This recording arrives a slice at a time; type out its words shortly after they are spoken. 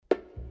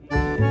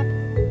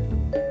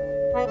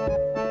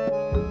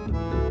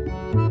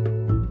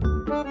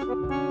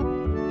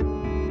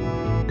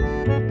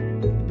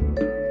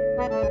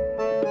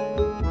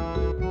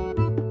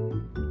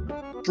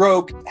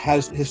Stroke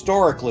has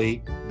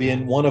historically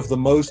been one of the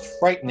most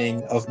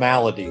frightening of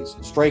maladies,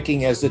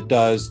 striking as it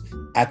does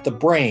at the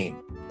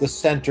brain, the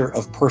center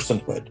of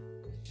personhood.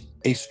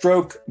 A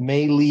stroke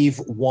may leave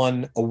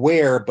one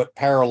aware but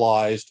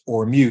paralyzed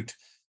or mute,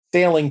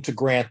 failing to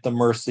grant the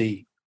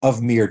mercy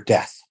of mere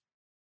death.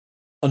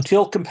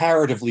 Until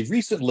comparatively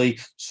recently,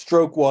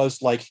 stroke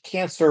was, like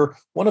cancer,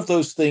 one of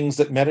those things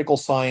that medical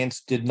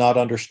science did not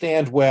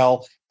understand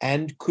well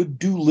and could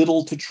do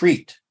little to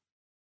treat.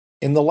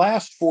 In the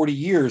last 40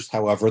 years,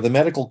 however, the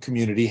medical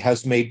community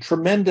has made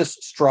tremendous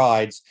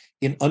strides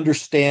in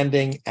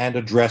understanding and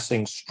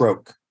addressing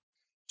stroke.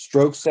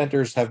 Stroke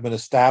centers have been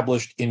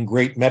established in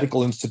great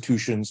medical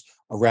institutions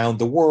around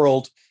the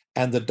world,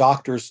 and the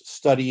doctors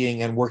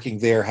studying and working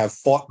there have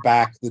fought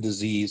back the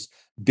disease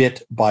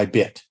bit by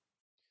bit.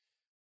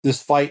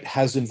 This fight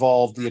has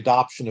involved the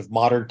adoption of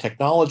modern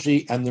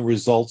technology, and the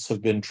results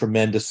have been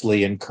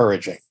tremendously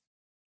encouraging.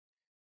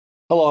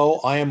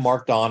 Hello, I am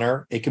Mark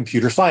Donner, a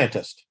computer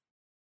scientist.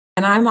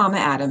 And I'm Mama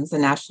Adams, a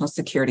national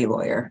security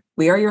lawyer.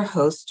 We are your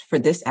host for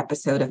this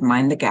episode of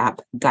Mind the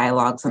Gap,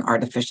 Dialogues on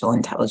Artificial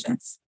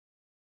Intelligence.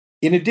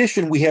 In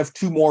addition, we have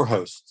two more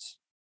hosts.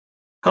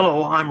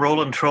 Hello, I'm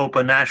Roland Trope,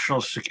 a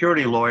national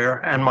security lawyer,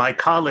 and my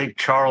colleague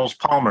Charles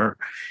Palmer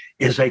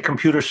is a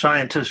computer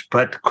scientist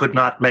but could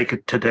not make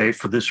it today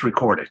for this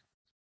recording.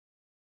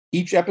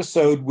 Each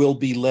episode will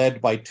be led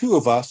by two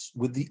of us,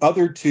 with the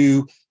other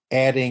two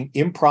adding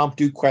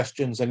impromptu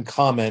questions and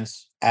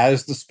comments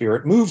as the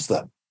spirit moves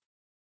them.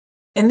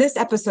 In this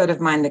episode of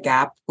Mind the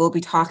Gap, we'll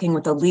be talking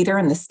with a leader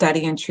in the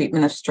study and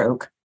treatment of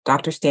stroke,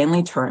 Dr.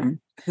 Stanley Turim,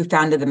 who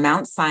founded the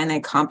Mount Sinai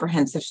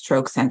Comprehensive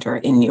Stroke Center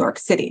in New York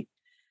City.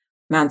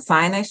 Mount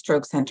Sinai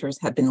stroke centers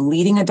have been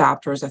leading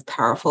adopters of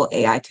powerful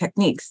AI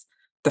techniques,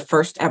 the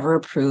first ever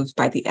approved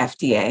by the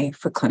FDA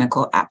for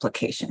clinical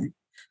application.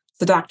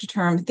 So Dr.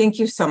 Turim, thank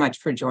you so much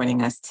for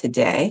joining us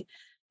today.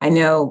 I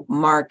know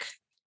Mark,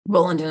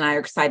 Roland, and I are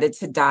excited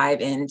to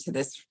dive into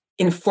this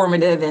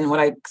informative and what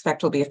I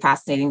expect will be a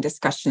fascinating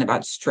discussion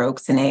about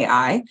strokes and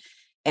AI.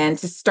 And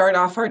to start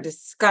off our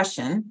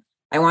discussion,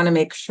 I want to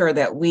make sure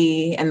that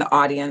we and the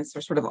audience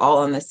are sort of all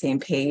on the same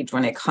page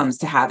when it comes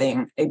to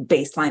having a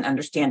baseline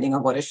understanding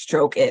of what a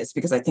stroke is,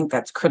 because I think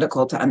that's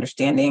critical to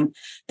understanding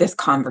this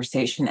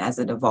conversation as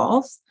it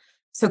evolves.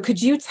 So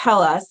could you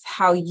tell us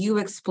how you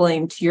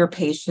explain to your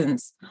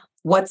patients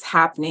what's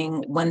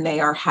happening when they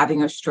are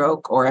having a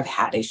stroke or have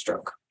had a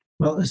stroke?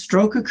 Well, a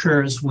stroke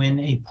occurs when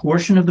a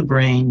portion of the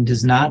brain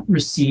does not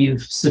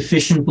receive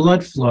sufficient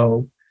blood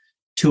flow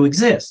to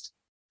exist.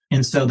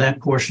 And so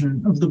that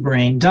portion of the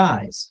brain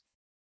dies.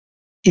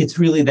 It's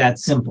really that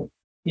simple.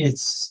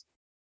 It's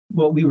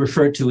what we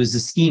refer to as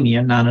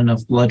ischemia, not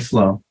enough blood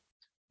flow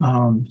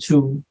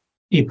to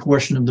a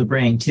portion of the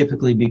brain,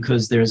 typically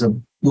because there's a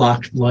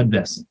blocked blood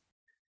vessel.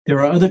 There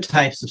are other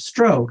types of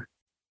stroke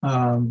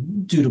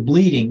due to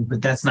bleeding,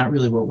 but that's not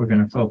really what we're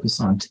going to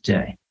focus on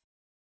today.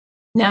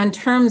 Now, in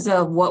terms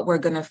of what we're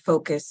going to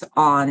focus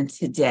on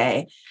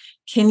today,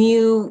 can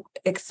you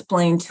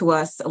explain to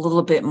us a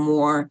little bit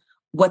more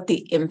what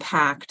the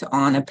impact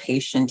on a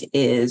patient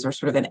is, or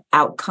sort of an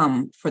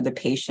outcome for the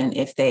patient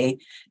if they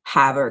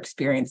have or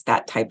experience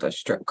that type of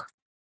stroke?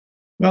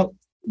 Well,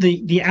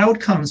 the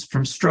outcomes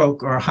from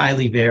stroke are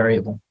highly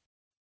variable.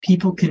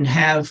 People can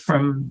have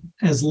from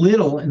as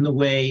little in the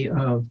way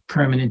of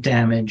permanent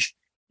damage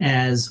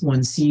as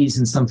one sees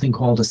in something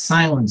called a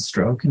silent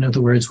stroke. In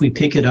other words, we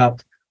pick it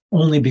up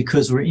only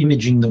because we're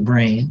imaging the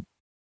brain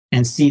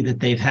and see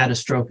that they've had a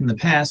stroke in the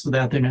past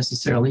without there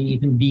necessarily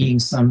even being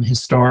some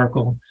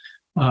historical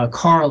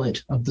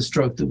correlate of the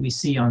stroke that we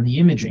see on the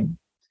imaging.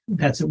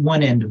 That's at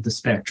one end of the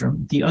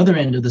spectrum. The other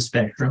end of the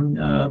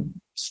spectrum,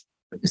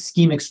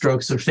 ischemic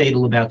strokes are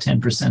fatal about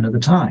 10% of the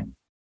time.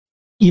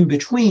 In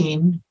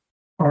between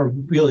are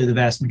really the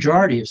vast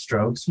majority of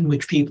strokes in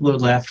which people are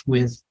left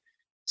with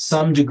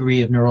some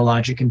degree of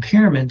neurologic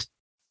impairment,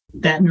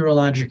 that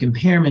neurologic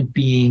impairment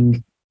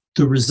being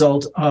the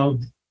result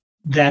of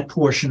that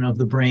portion of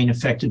the brain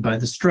affected by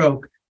the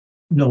stroke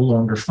no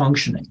longer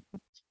functioning.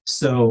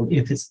 So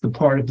if it's the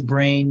part of the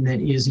brain that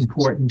is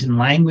important in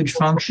language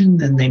function,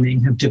 then they may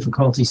have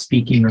difficulty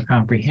speaking or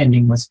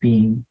comprehending what's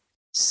being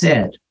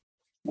said.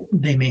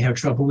 They may have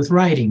trouble with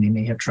writing, they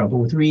may have trouble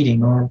with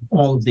reading, or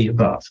all of the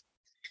above.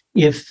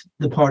 If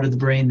the part of the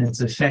brain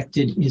that's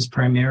affected is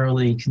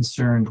primarily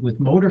concerned with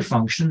motor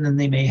function, then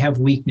they may have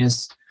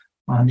weakness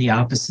on the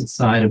opposite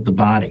side of the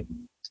body,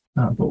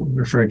 what we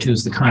refer to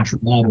as the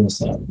contralateral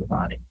side of the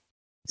body.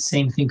 The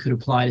same thing could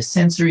apply to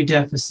sensory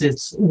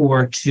deficits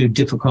or to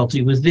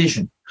difficulty with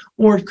vision,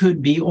 or it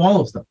could be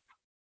all of them.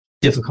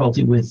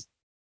 Difficulty with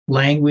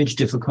language,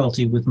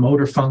 difficulty with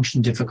motor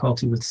function,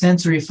 difficulty with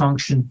sensory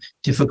function,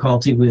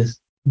 difficulty with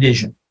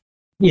vision.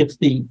 If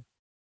the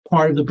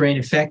part of the brain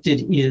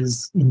affected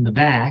is in the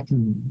back,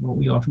 and what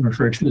we often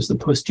refer to as the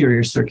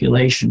posterior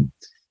circulation,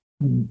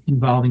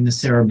 involving the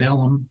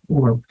cerebellum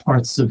or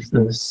parts of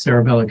the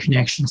cerebellar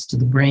connections to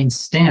the brain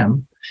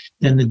stem,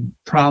 then the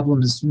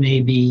problems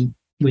may be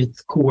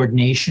with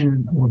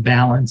coordination or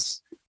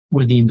balance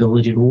or the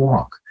ability to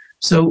walk.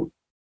 So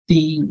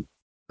the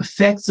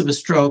effects of a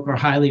stroke are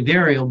highly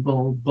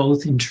variable,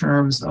 both in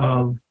terms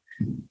of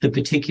the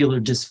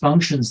particular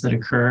dysfunctions that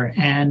occur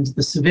and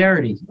the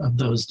severity of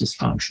those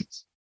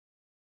dysfunctions.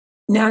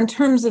 Now, in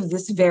terms of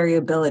this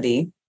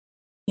variability,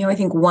 I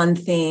think one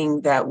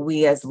thing that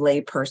we as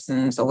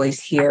laypersons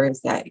always hear is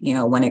that,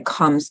 when it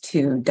comes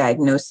to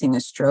diagnosing a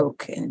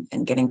stroke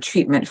and getting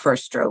treatment for a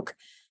stroke,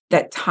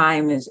 that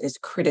time is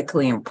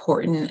critically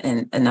important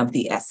and of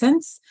the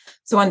essence.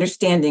 So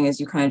understanding, as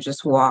you kind of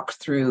just walked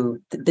through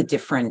the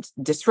different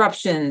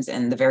disruptions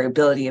and the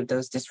variability of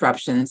those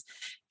disruptions,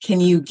 can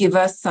you give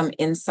us some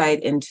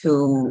insight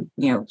into,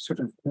 sort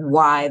of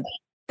why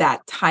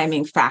that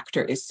timing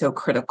factor is so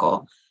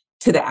critical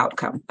to the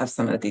outcome of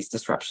some of these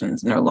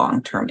disruptions and their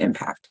long-term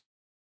impact?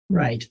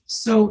 Right.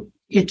 So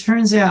it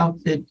turns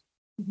out that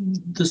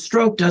the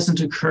stroke doesn't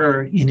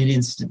occur in an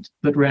instant,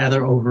 but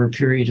rather over a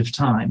period of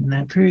time. And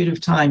that period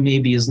of time may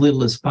be as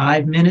little as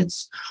 5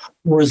 minutes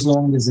or as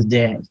long as a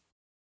day,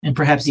 and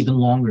perhaps even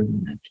longer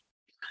than that,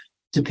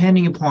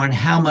 depending upon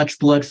how much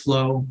blood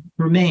flow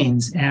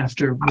remains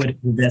after whatever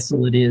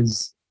vessel it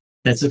is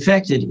that's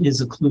affected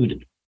is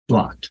occluded,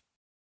 blocked.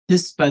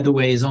 This, by the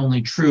way, is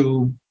only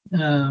true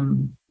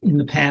in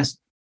the past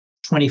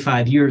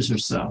 25 years or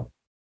so.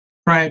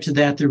 Prior to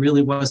that, there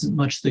really wasn't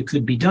much that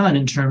could be done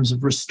in terms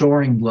of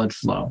restoring blood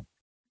flow.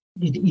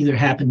 It either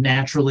happened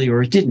naturally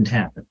or it didn't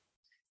happen.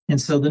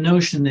 And so the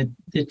notion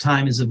that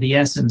time is of the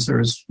essence, or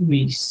as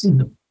we in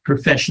the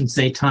profession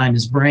say, time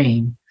is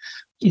brain,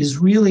 is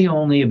really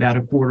only about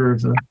a quarter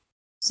of a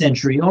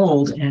century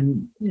old,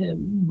 and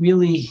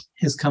really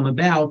has come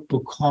about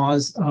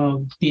because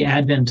of the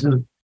advent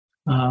of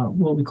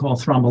what we call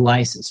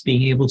thrombolysis,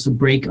 being able to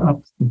break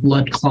up the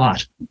blood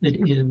clot that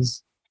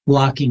is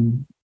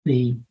blocking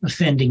the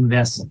offending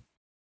vessel.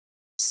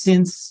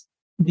 Since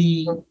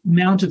the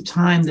amount of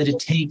time that it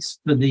takes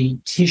for the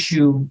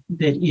tissue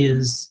that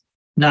is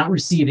not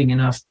receiving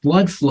enough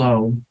blood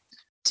flow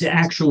to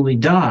actually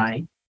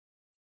die,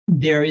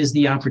 there is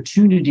the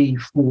opportunity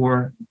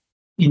for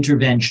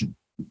intervention.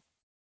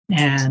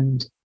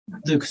 And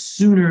the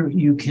sooner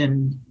you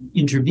can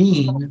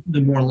intervene,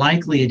 the more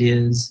likely it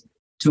is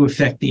to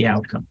affect the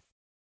outcome.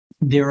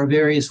 There are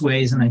various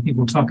ways, and I think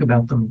we'll talk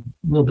about them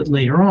a little bit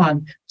later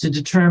on, to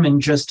determine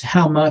just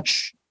how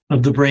much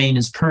of the brain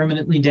is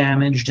permanently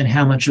damaged and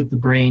how much of the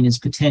brain is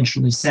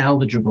potentially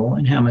salvageable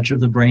and how much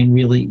of the brain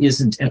really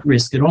isn't at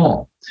risk at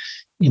all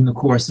in the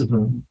course of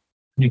an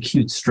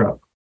acute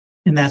stroke.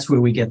 And that's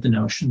where we get the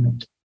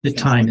notion that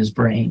time is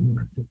brain,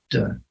 or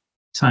that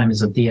time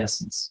is of the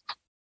essence.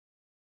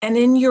 And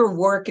in your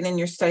work and in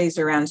your studies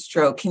around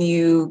stroke, can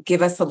you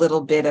give us a little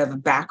bit of a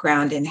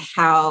background in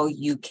how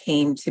you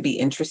came to be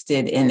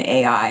interested in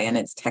AI and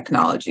its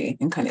technology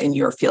and kind of in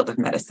your field of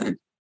medicine?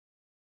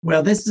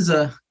 Well, this is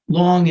a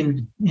long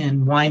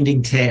and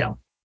winding tale.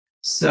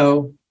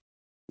 So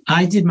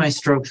I did my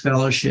stroke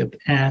fellowship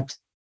at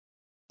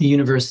the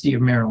University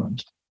of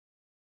Maryland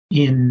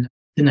in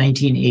the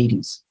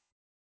 1980s.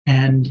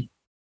 And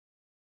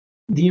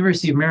the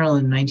University of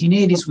Maryland in the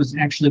 1980s was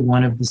actually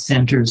one of the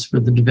centers for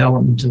the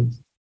development of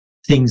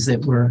things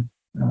that were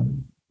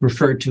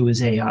referred to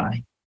as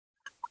AI.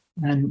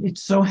 And it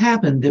so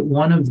happened that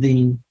one of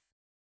the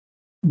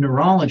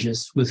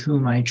neurologists with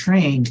whom I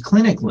trained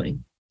clinically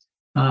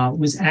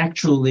was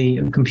actually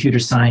a computer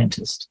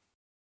scientist.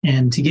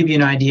 And to give you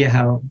an idea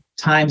how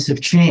times have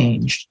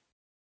changed,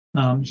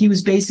 he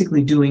was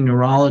basically doing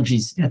neurology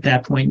at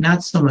that point,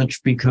 not so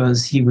much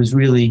because he was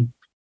really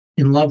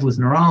in love with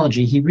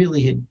neurology. He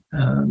really had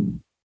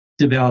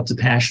developed a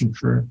passion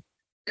for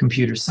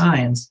computer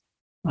science,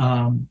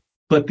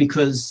 but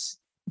because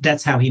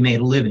that's how he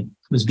made a living,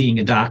 was being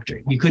a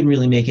doctor. You couldn't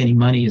really make any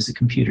money as a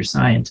computer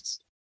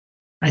scientist.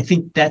 I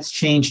think that's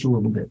changed a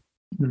little bit.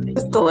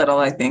 Just a little,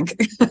 I think.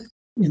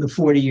 In the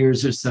 40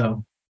 years or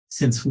so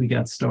since we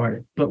got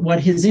started. But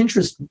what his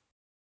interest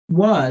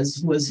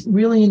was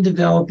really in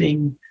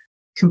developing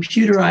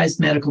computerized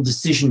medical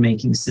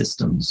decision-making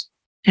systems,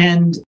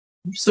 and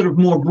sort of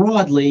more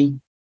broadly,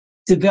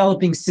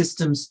 developing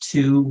systems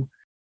to,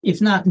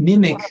 if not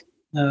mimic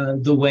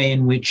the way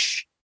in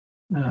which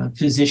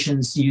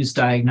physicians use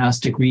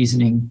diagnostic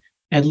reasoning,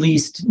 at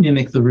least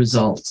mimic the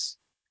results.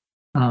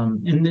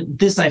 And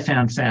this I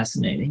found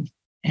fascinating.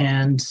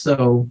 And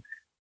so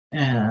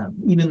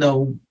even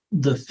though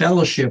the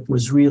fellowship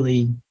was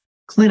really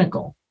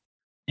clinical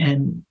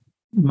and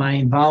my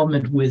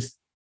involvement with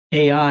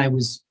AI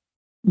was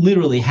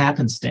literally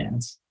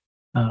happenstance,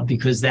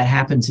 because that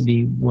happened to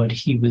be what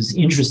he was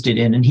interested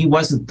in. And he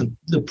wasn't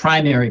the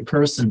primary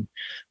person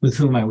with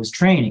whom I was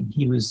training.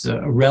 He was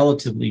a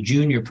relatively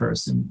junior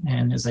person.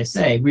 And as I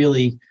say,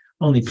 really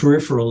only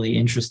peripherally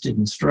interested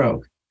in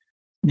stroke.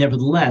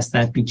 Nevertheless,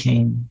 that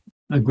became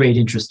a great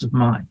interest of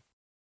mine.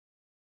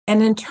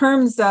 And in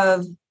terms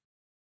of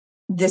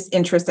this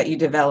interest that you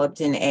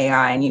developed in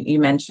AI, and you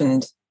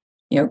mentioned,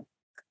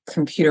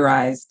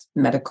 computerized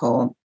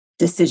medical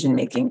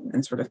decision-making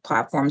and sort of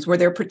platforms, were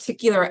there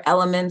particular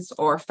elements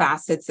or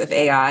facets of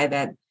AI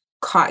that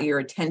caught your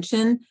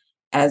attention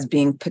as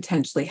being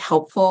potentially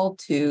helpful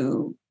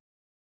to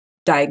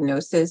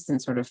diagnosis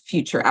and sort of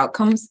future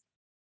outcomes?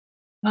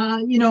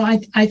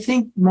 I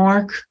think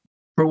Mark,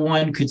 for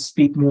one, could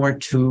speak more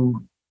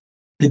to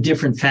the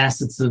different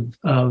facets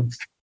of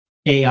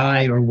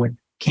AI, or what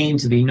came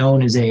to be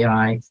known as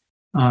AI,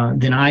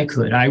 than I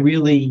could. I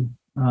really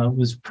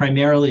was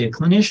primarily a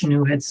clinician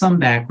who had some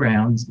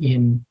background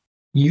in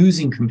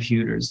using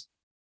computers,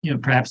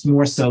 perhaps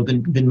more so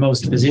than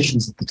most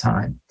physicians at the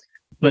time.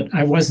 But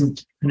I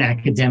wasn't an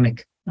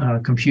academic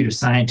computer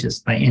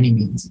scientist by any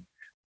means.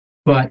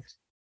 But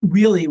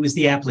really, it was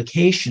the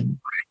application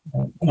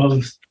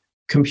of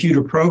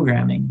computer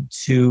programming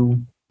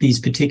to these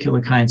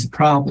particular kinds of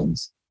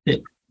problems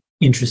that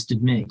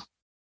interested me.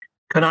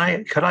 Could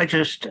I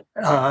just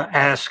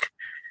ask,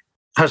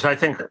 because I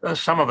think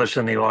some of us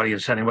in the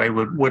audience anyway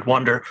would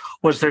wonder,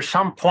 was there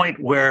some point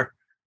where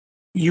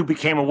you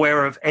became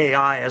aware of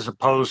AI as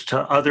opposed to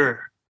other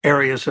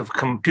areas of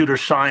computer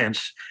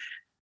science,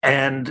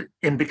 and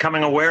in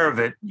becoming aware of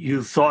it,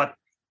 you thought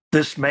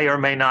this may or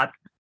may not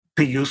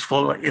be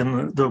useful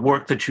in the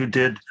work that you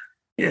did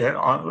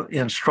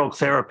in stroke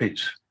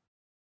therapies?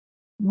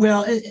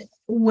 Well,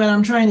 what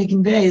I'm trying to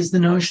convey is the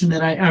notion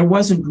that I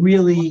wasn't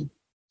really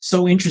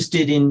so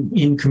interested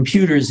in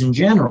computers in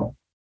general.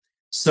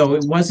 So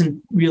it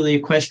wasn't really a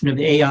question of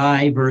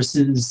AI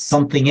versus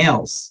something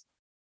else.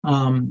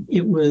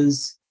 It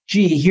was,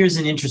 here's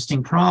an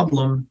interesting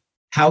problem.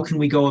 How can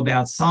we go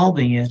about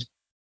solving it?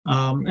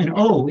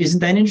 Isn't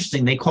that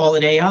interesting? They call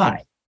it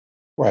AI.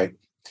 Right.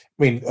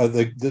 I mean,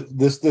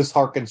 this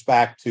harkens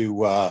back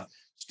to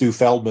Stu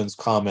Feldman's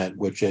comment,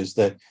 which is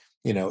that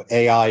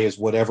AI is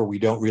whatever we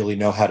don't really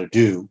know how to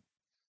do.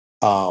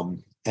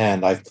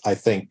 And I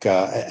think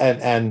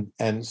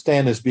and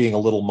Stan is being a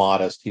little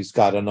modest. He's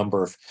got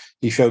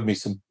he showed me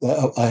some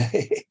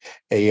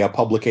a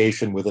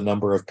publication with a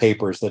number of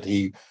papers that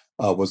he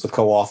was a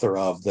co-author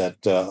of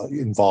that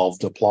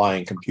involved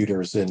applying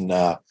computers in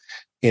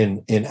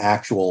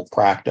actual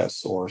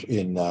practice, or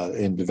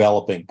in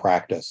developing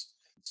practice.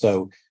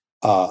 So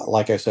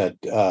like I said,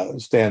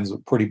 Stan's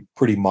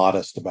pretty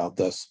modest about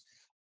this.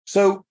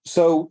 So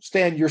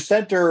Stan, your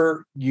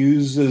center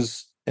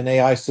uses an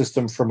AI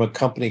system from a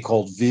company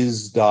called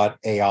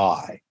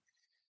Viz.ai.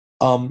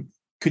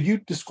 Could you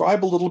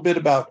describe a little bit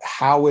about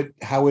how it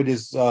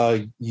is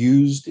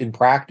used in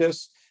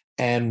practice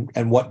and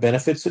what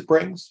benefits it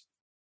brings?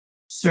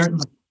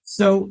 Certainly.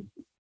 So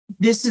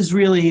this is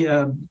really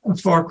a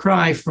far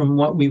cry from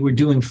what we were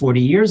doing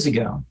 40 years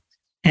ago,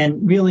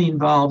 and really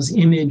involves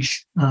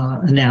image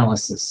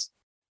analysis.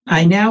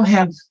 I now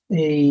have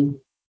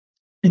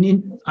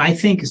I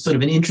think sort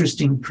of an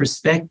interesting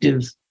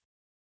perspective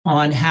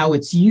on how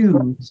it's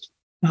used,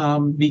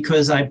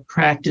 because I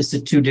practice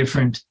at two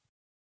different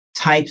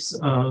types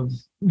of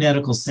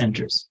medical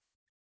centers.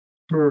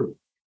 For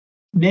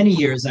many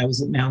years, I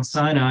was at Mount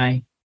Sinai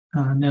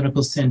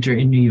Medical Center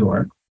in New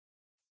York.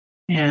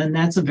 And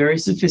that's a very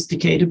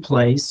sophisticated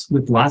place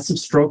with lots of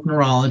stroke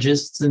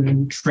neurologists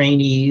and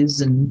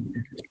trainees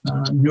and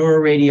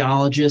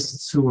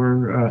neuroradiologists who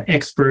are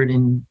expert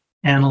in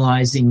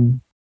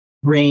analyzing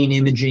brain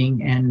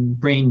imaging and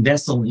brain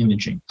vessel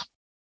imaging.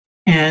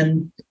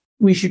 And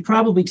we should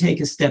probably take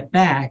a step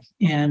back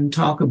and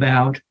talk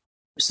about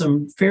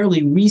some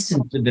fairly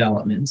recent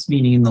developments,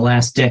 meaning in the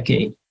last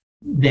decade,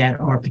 that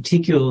are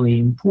particularly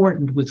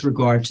important with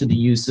regard to the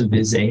use of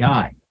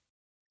Viz.ai.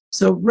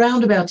 So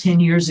round about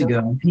 10 years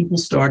ago, people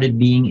started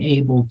being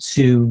able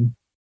to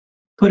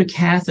put a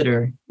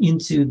catheter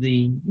into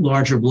the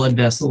larger blood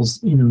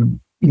vessels in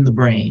the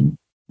brain,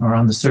 or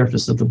on the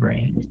surface of the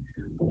brain,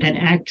 and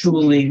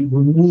actually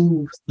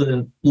remove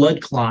the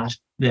blood clot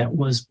that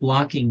was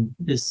blocking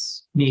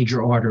this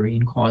major artery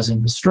and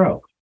causing the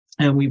stroke.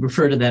 And we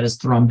refer to that as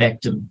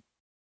thrombectomy,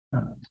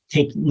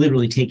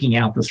 literally taking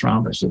out the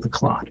thrombus or the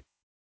clot.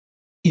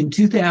 In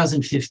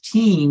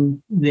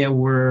 2015, there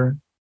were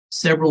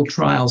several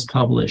trials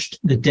published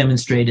that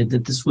demonstrated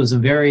that this was a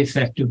very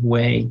effective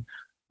way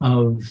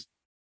of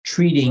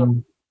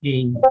treating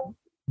a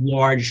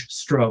large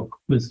stroke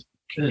with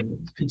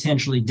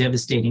potentially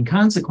devastating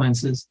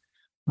consequences.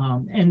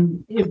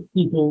 And if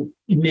people,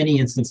 in many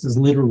instances,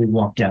 literally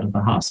walked out of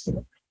the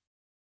hospital.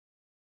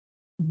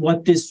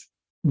 What this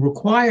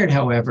required,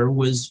 however,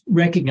 was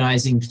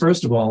recognizing,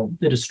 first of all,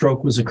 that a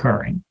stroke was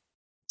occurring.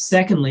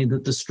 Secondly,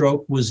 that the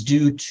stroke was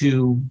due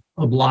to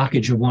a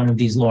blockage of one of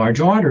these large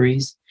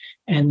arteries.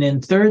 And then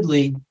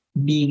thirdly,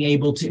 being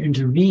able to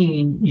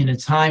intervene in a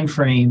time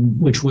frame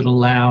which would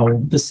allow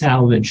the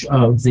salvage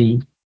of the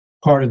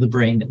part of the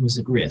brain that was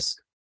at risk.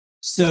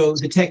 So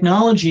the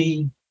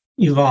technology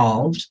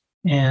evolved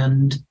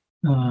and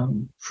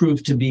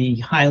proved to be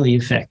highly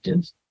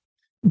effective.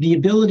 The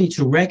ability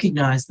to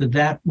recognize that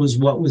that was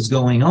what was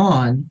going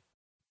on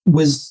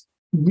was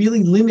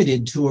really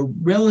limited to a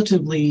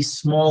relatively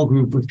small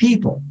group of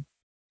people: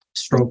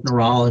 stroke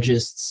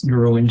neurologists,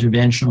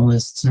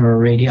 neurointerventionalists,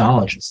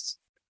 neuroradiologists,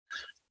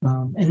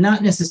 and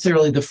not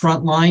necessarily the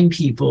frontline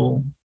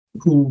people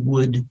who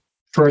would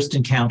first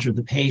encounter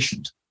the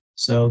patient.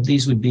 So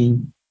these would be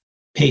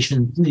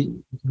patient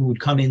who would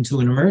come into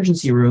an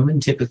emergency room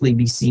and typically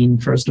be seen,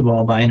 first of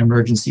all, by an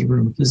emergency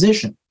room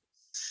physician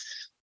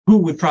who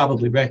would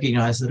probably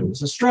recognize that it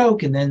was a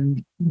stroke, and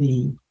then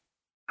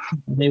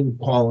they would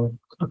call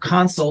a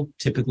consult,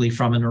 typically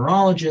from a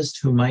neurologist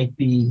who might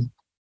be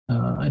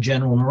a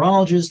general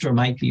neurologist or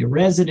might be a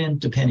resident,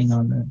 depending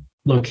on the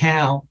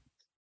locale.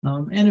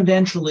 And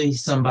eventually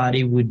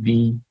somebody would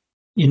be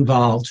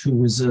involved who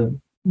was a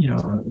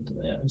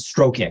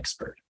stroke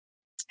expert.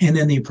 And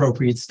then the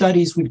appropriate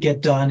studies would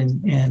get done,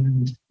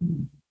 and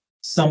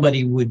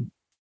somebody would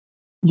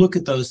look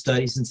at those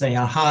studies and say,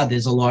 aha,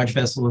 there's a large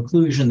vessel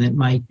occlusion that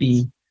might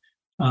be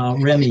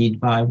remedied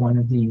by one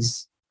of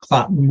these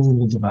clot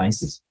removal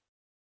devices.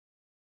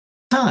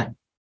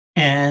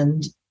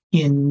 And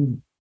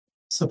in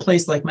a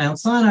place like Mount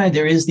Sinai,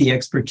 there is the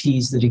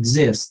expertise that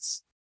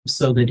exists,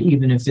 so that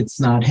even if it's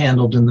not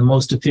handled in the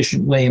most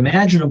efficient way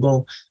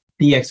imaginable,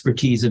 the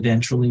expertise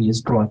eventually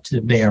is brought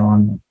to bear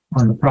on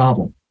the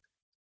problem.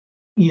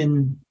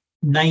 In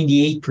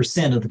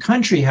 98% of the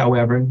country,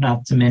 however,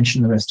 not to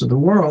mention the rest of the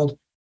world,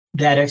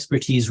 that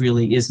expertise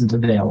really isn't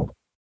available,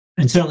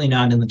 and certainly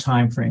not in the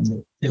time frame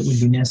that would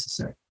be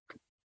necessary.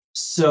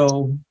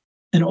 So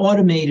an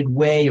automated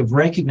way of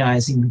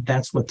recognizing that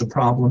that's what the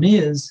problem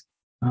is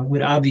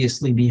would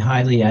obviously be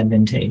highly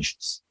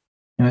advantageous.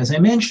 Now, as I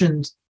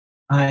mentioned,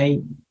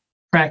 I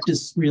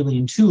practice really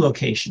in two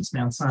locations,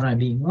 Mount Sinai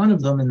being one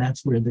of them, and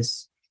that's where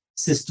this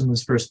system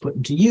was first put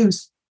into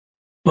use.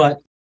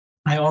 But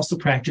I also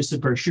practice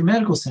at Berkshire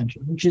Medical Center,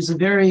 which is a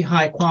very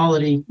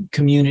high-quality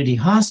community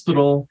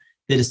hospital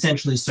that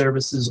essentially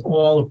services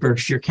all of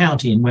Berkshire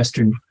County in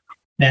western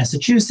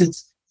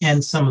Massachusetts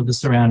and some of the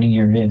surrounding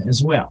area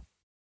as well.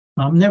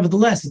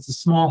 Nevertheless, it's a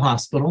small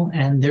hospital,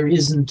 and there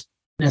isn't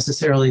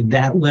necessarily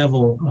that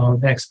level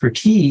of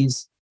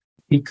expertise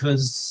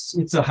because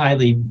it's a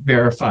highly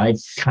verified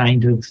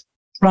kind of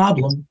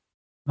problem,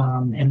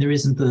 and there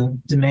isn't the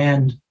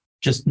demand,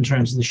 just in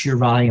terms of the sheer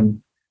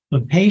volume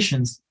of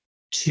patients,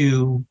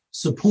 to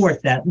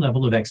support that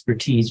level of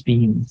expertise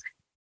being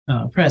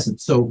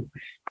present. So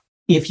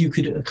if you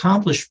could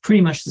accomplish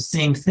pretty much the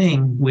same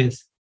thing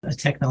with a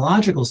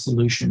technological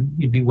solution,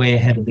 you'd be way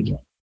ahead of the game.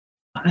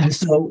 And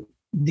so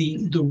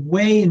the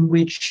way in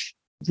which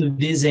the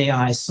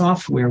Viz.ai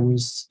software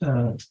was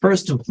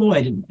first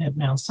employed at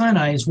Mount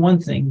Sinai is one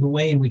thing. The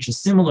way in which a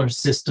similar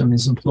system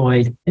is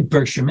employed at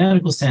Berkshire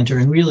Medical Center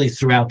and really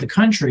throughout the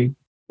country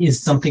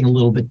is something a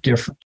little bit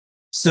different.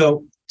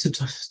 So to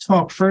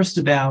talk first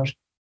about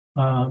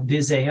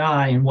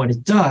Viz.ai and what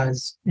it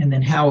does, and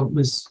then how it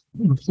was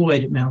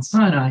employed at Mount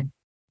Sinai,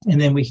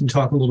 and then we can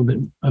talk a little bit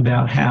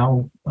about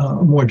how a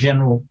more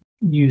general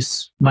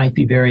use might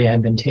be very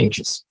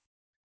advantageous.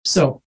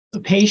 So the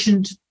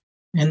patient,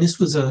 and this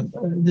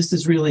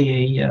is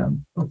really a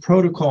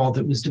protocol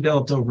that was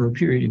developed over a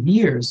period of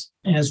years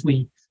as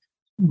we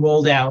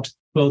rolled out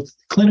both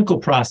clinical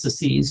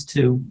processes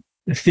to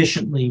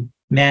efficiently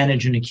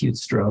manage an acute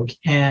stroke,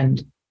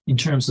 and in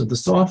terms of the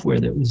software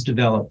that was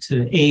developed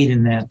to aid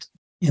in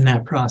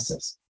that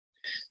process.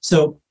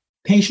 So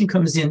patient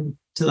comes in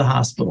to the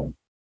hospital.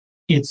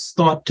 It's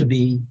thought to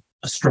be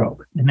a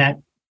stroke, and that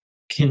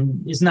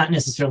is not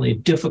necessarily a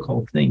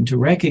difficult thing to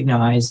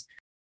recognize.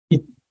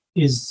 It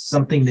is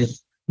something that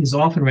is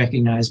often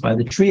recognized by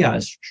the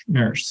triage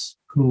nurse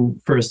who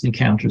first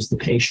encounters the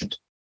patient.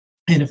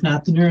 And if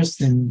not the nurse,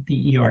 then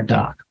the ER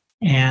doc.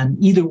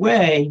 And either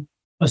way,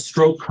 a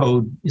stroke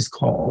code is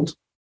called,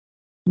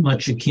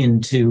 much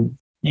akin to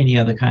any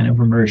other kind of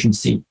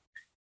emergency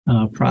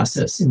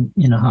process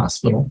in a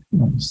hospital,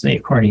 say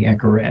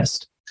cardiac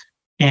arrest.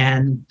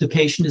 And the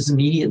patient is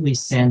immediately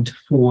sent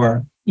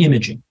for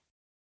imaging,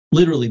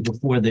 literally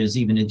before there's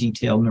even a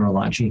detailed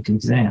neurologic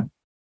exam.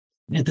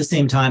 At the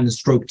same time, the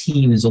stroke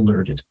team is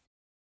alerted.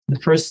 The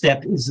first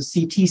step is a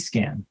CT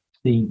scan,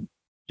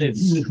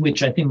 with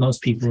which I think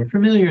most people are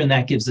familiar, and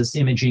that gives us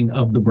imaging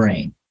of the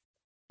brain.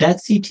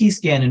 That CT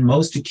scan in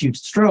most acute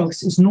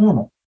strokes is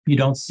normal. You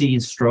don't see a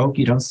stroke.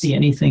 You don't see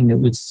anything that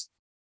would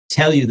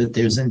tell you that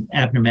there's an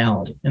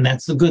abnormality. And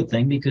that's a good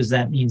thing, because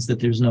that means that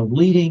there's no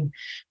bleeding.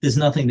 There's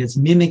nothing that's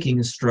mimicking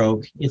a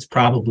stroke. It's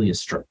probably a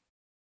stroke.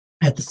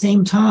 At the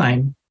same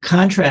time,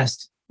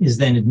 contrast is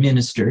then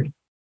administered.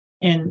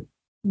 And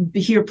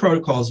here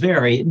protocols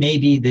vary. It may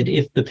be that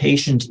if the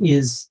patient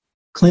is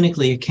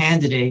clinically a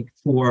candidate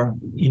for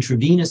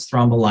intravenous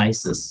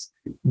thrombolysis,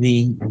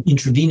 the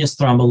intravenous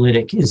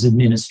thrombolytic is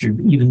administered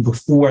even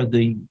before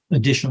the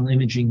additional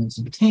imaging is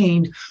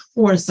obtained,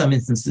 or in some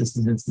instances,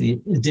 since the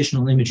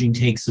additional imaging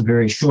takes a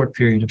very short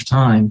period of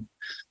time,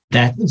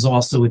 that is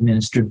also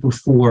administered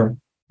before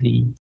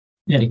the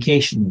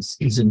medication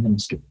is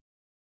administered.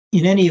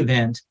 In any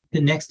event,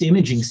 the next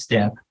imaging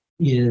step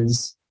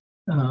is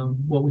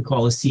what we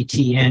call a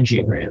CT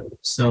angiogram.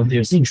 So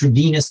there's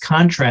intravenous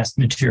contrast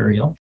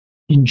material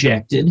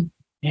injected,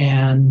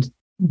 and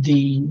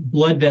the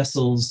blood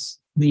vessels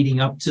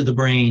leading up to the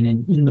brain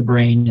and in the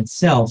brain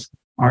itself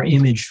are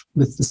imaged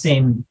with the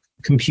same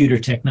computer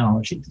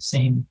technology, the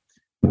same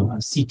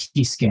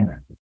CT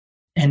scanner.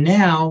 And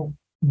now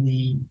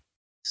the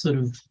sort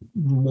of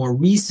more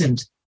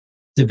recent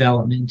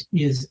development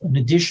is an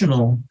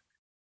additional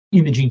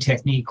imaging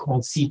technique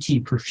called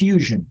CT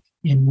perfusion,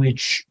 in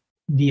which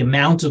the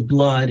amount of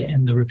blood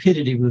and the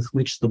rapidity with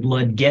which the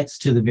blood gets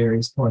to the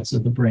various parts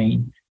of the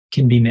brain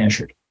can be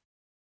measured.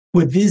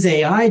 What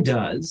Viz.ai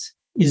does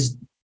is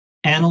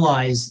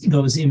analyze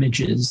those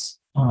images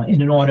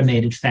in an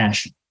automated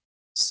fashion.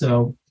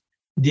 So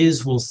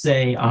Viz will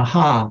say,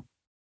 aha,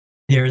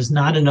 there is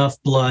not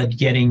enough blood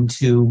getting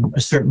to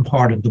a certain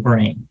part of the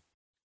brain.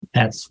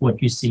 That's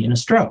what you see in a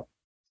stroke.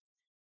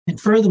 And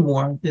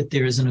furthermore, that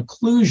there is an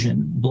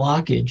occlusion,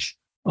 blockage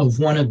of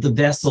one of the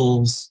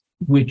vessels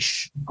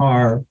which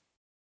are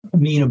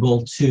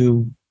amenable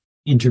to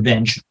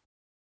intervention.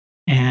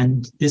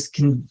 And this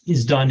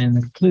is done in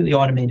a completely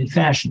automated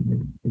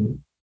fashion.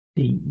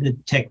 The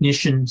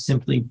technician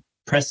simply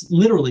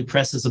literally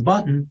presses a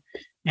button,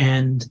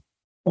 and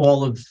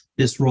all of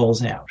this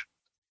rolls out.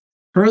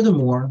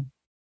 Furthermore,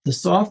 the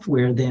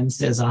software then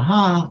says,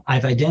 aha,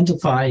 I've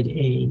identified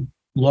a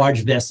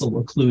large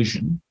vessel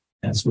occlusion.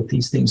 That's what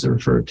these things are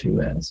referred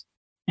to as,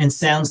 and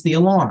sounds the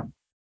alarm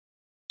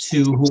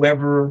to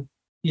whoever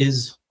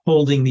is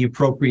holding the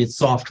appropriate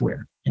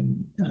software.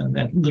 And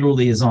that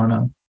literally is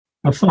on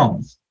a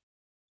phone.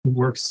 It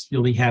works,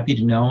 you'll be happy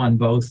to know, on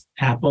both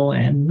Apple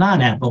and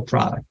non-Apple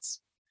products.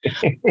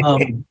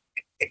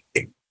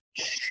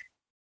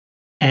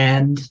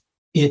 And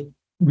it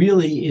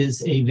really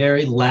is a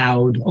very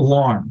loud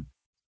alarm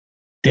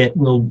that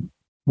will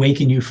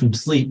waken you from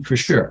sleep for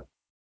sure.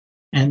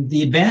 And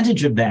the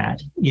advantage of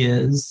that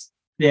is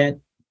that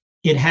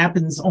it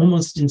happens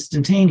almost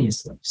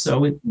instantaneously.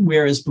 So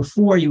whereas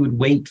before you would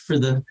wait for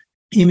the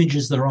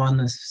images that are on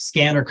the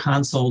scanner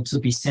console to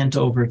be sent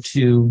over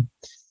to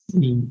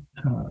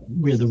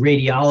where the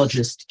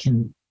radiologist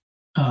can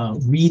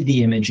read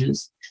the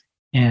images,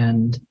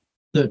 and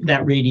that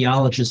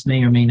radiologist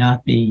may or may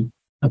not be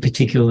a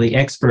particularly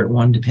expert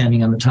one,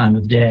 depending on the time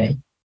of day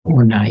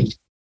or night.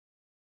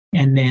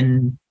 And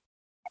then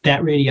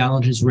that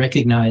radiologist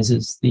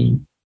recognizes the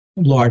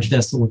large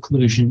vessel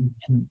occlusion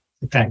and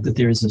the fact that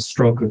there is a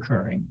stroke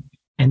occurring,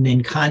 and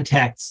then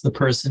contacts the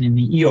person in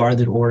the ER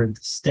that ordered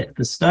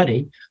the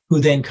study, who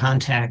then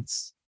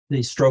contacts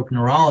the stroke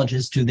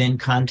neurologist, who then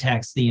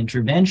contacts the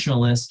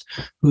interventionalist,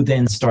 who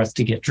then starts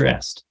to get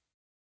dressed.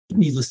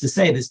 Needless to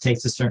say, this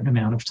takes a certain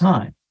amount of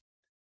time.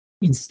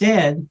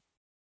 Instead,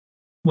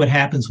 what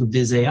happens with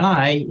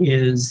Viz.ai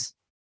is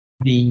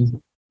the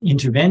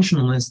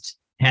interventionalist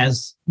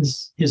has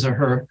his or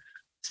her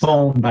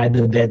phone by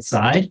the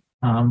bedside,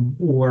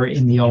 or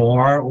in the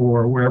OR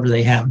or wherever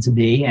they happen to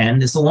be,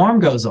 and this alarm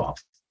goes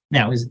off.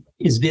 Now,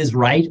 is Viz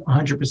right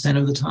 100%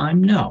 of the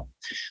time? No.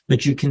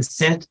 But you can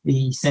set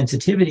the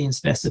sensitivity and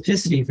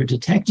specificity for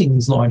detecting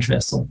these large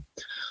vessel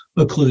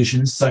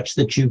occlusions such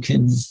that you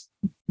can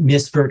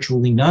miss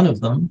virtually none of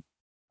them,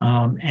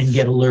 and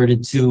get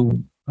alerted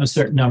to a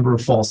certain number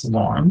of false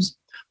alarms,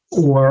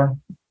 or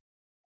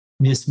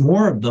miss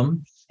more of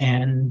them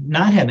and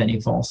not have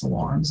any false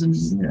alarms.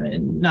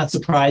 And not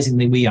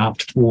surprisingly, we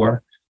opt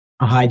for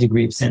a high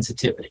degree of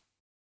sensitivity.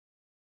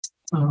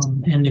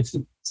 And if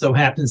it so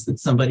happens that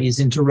somebody is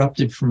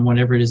interrupted from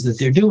whatever it is that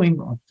they're doing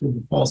through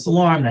the false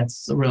alarm,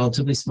 that's a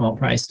relatively small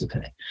price to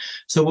pay.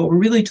 So what we're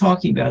really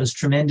talking about is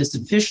tremendous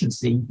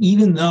efficiency,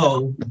 even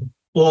though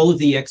all of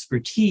the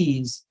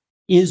expertise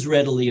is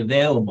readily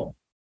available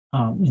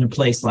in a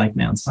place like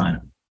Mount Sinai.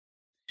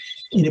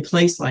 In a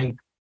place like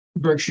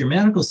Berkshire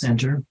Medical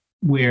Center,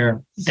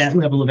 where that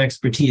level of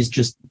expertise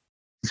just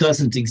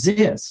doesn't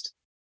exist,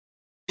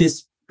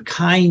 this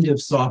kind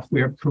of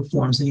software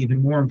performs an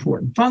even more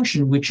important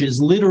function, which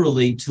is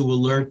literally to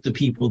alert the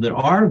people that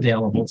are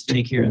available to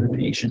take care of the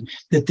patient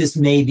that this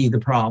may be the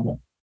problem.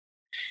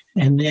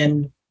 And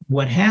then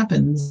what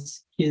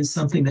happens is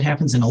something that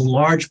happens in a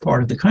large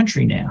part of the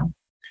country now,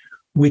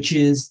 which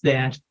is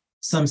that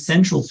some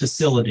central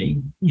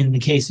facility, in the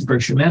case of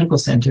Berkshire Medical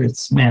Center,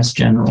 it's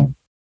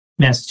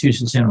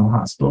Massachusetts General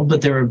Hospital,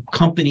 but there are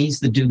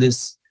companies that do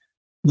this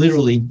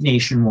literally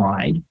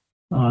nationwide.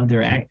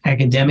 There are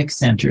academic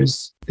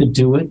centers that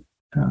do it.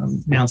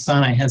 Mount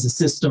Sinai has a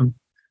system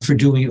for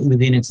doing it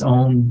within its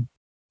own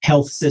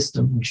health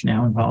system, which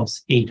now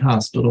involves 8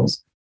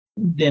 hospitals.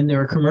 Then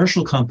there are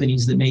commercial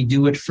companies that may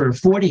do it for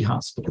 40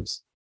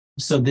 hospitals.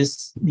 So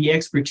the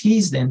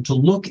expertise then to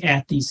look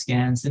at these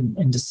scans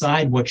and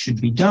decide what should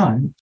be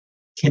done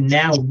can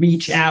now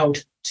reach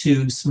out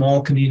to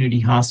small community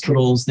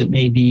hospitals that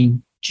may be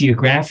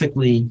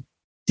geographically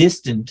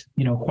distant,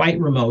 quite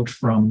remote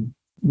from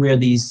where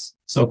these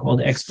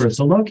so-called experts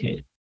are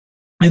located.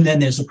 And then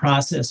there's a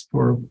process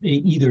for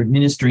either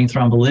administering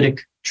thrombolytic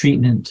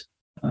treatment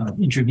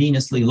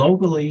intravenously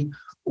locally,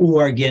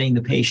 or getting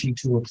the patient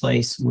to a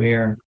place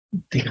where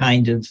the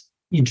kind of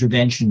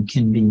intervention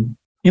can be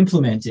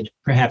implemented,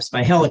 perhaps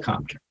by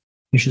helicopter,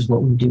 which is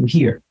what we do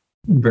here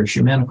in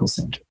Berkshire Medical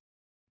Center.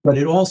 But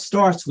it all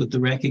starts with the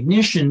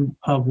recognition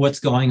of what's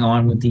going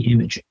on with the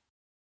imaging.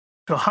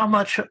 So how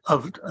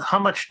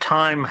much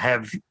time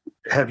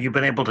have you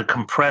been able to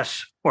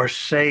compress or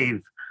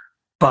save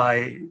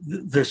by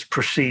this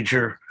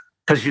procedure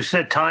because you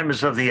said time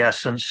is of the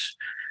essence.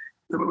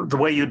 The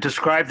way you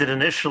described it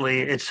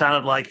initially, it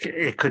sounded like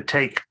it could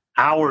take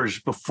hours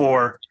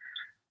before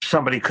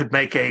somebody could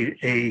make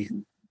a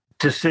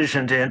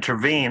decision to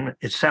intervene.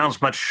 It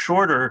sounds much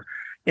shorter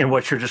in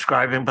what you're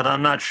describing, but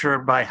I'm not sure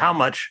by how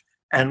much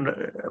and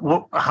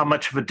how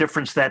much of a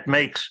difference that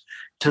makes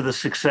to the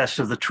success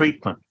of the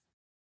treatment.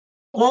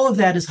 All of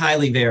that is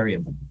highly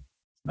variable.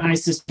 I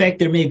suspect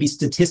there may be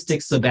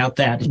statistics about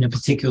that in a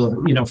particular,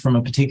 from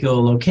a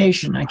particular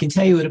location. I can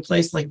tell you at a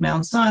place like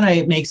Mount Sinai,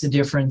 it makes a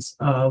difference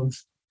of,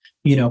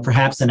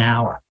 perhaps an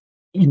hour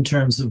in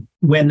terms of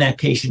when that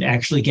patient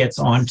actually gets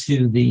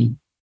onto the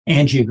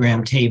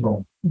angiogram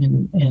table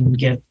and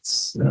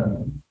gets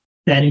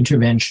that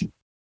intervention.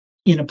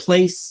 In a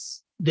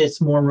place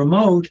that's more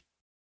remote,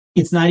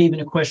 it's not even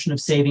a question of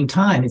saving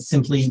time. It's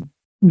simply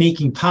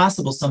making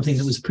possible something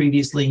that was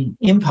previously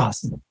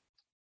impossible.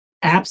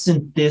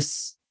 Absent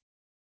this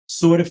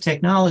sort of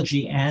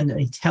technology and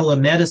a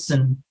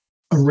telemedicine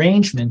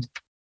arrangement,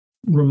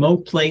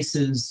 remote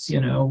places,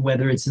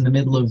 whether it's in the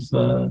middle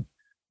of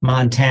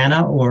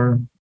Montana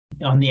or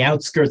on the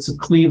outskirts of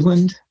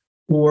Cleveland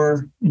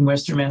or in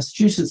Western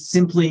Massachusetts,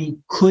 simply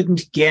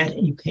couldn't get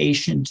a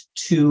patient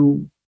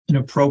to an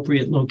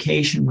appropriate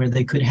location where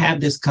they could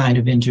have this kind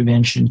of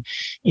intervention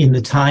in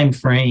the time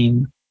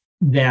frame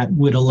that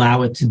would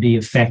allow it to be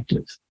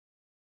effective.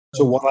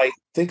 So what I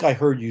think I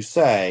heard you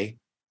say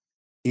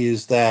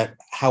is that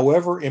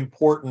however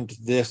important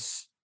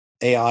this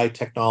AI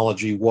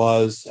technology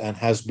was and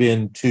has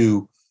been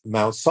to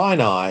Mount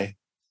Sinai,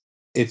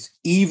 it's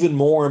even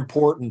more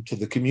important to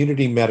the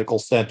community medical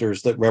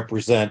centers that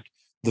represent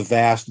the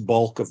vast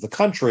bulk of the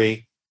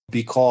country,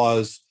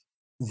 because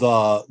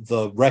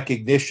the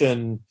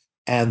recognition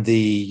and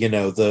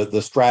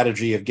the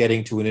strategy of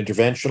getting to an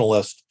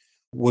interventionalist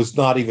was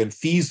not even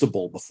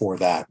feasible before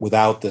that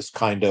without this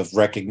kind of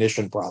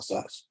recognition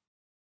process.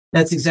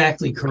 That's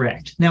exactly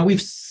correct. Now,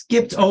 we've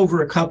skipped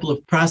over a couple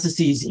of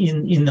processes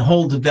in the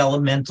whole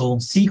developmental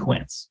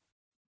sequence.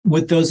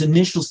 With those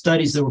initial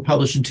studies that were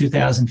published in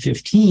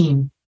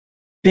 2015,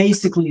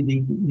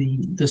 basically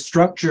the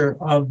structure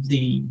of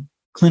the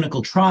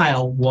clinical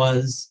trial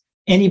was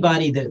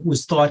anybody that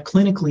was thought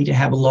clinically to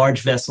have a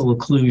large vessel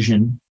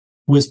occlusion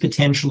was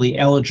potentially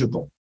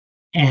eligible.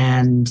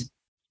 And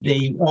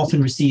they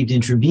often received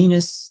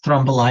intravenous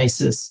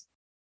thrombolysis,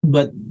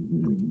 but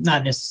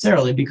not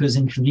necessarily, because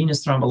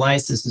intravenous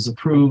thrombolysis is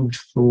approved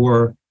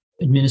for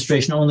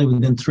administration only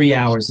within 3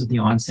 hours of the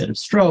onset of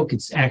stroke.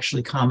 It's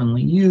actually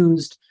commonly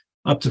used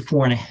up to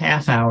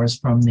 4.5 hours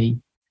from the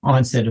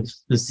onset of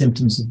the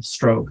symptoms of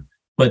stroke,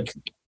 but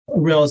a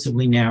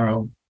relatively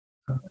narrow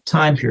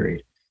time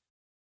period.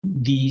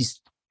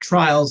 These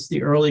trials,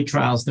 the early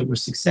trials that were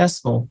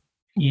successful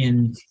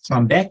in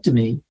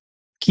thrombectomy,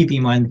 keeping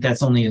in mind that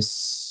that's only a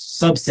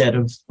subset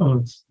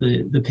of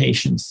the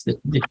patients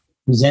that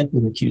present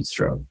with acute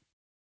stroke.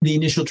 The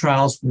initial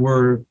trials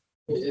were,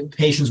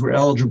 patients were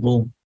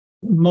eligible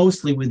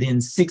mostly within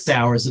 6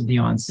 hours of the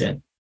onset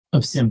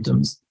of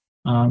symptoms,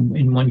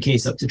 in one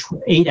case up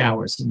to 8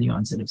 hours of the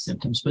onset of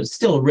symptoms, but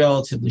still a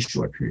relatively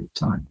short period of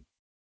time.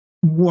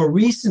 More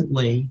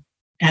recently,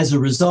 as a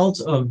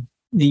result of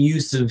the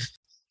use of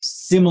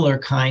similar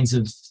kinds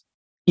of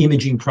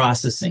imaging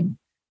processing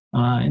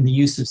and the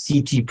use of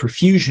CT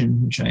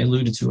perfusion, which I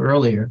alluded to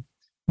earlier,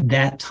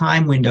 that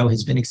time window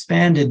has been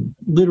expanded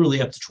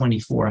literally up to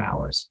 24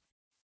 hours.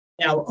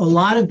 Now, a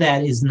lot of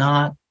that is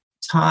not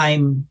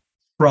time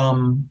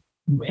from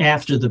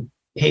after the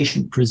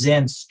patient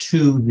presents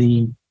to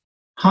the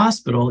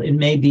hospital. It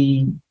may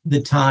be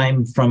the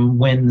time from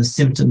when the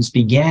symptoms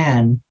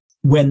began,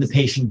 when the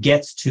patient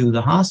gets to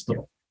the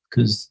hospital,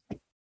 because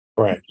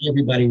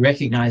everybody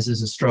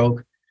recognizes a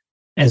stroke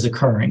as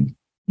occurring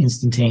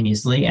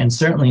instantaneously, and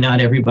certainly not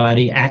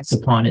everybody acts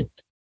upon it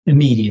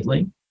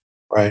immediately.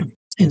 Right.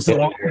 And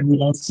so often we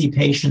don't see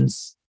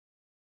patients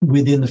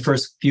within the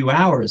first few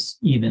hours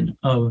even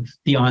of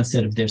the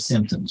onset of their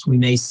symptoms. We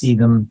may see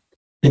them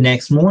the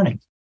next morning.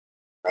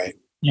 Right.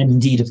 And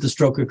indeed, if the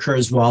stroke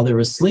occurs while they're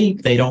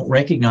asleep, they don't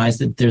recognize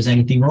that there's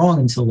anything wrong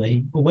until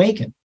they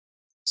awaken.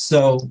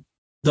 So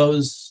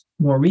those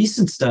more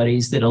recent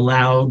studies that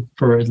allowed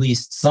for at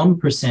least some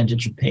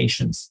percentage of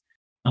patients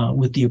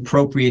with the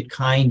appropriate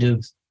kind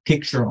of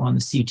picture on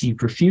the CT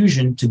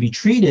perfusion to be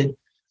treated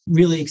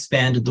really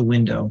expanded the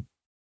window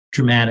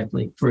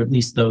dramatically for at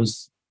least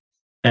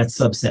that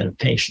subset of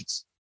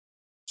patients.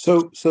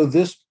 So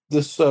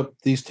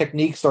these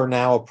techniques are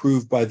now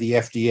approved by the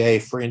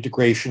FDA for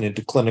integration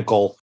into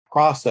clinical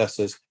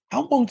processes.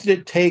 How long did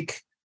it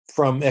take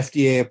from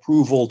FDA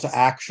approval to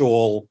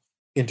actual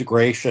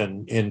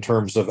integration in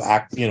terms of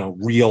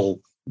real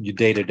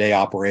day-to-day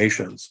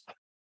operations?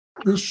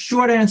 The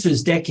short answer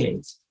is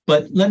decades.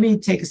 But let me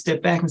take a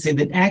step back and say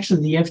that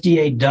actually the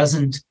FDA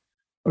doesn't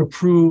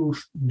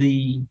approve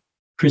the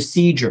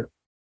procedure.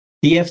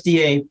 The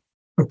FDA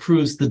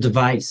approves the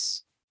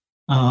device.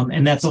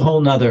 And that's a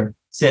whole nother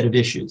set of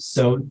issues.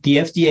 So the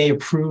FDA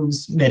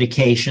approves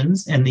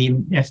medications and the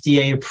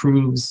FDA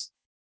approves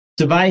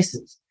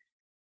devices.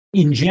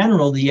 In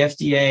general, the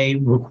FDA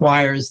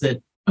requires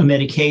that a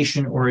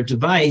medication or a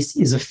device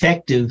is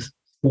effective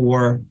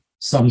for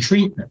some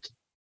treatment.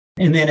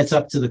 And then it's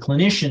up to the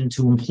clinician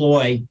to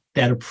employ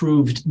that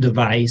approved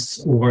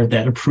device or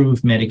that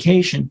approved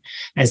medication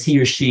as he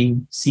or she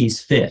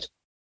sees fit.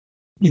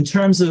 In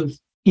terms of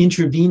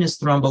intravenous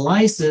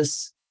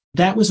thrombolysis,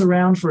 that was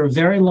around for a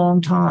very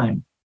long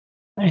time,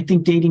 I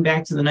think dating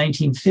back to the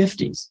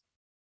 1950s,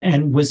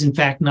 and was in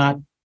fact not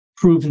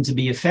proven to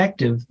be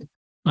effective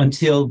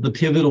until the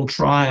pivotal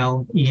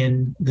trial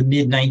in the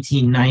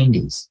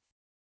mid-1990s.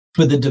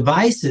 For the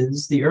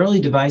devices, the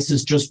early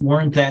devices just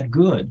weren't that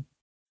good.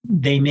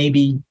 They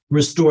maybe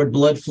restored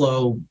blood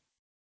flow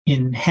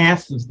in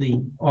half of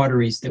the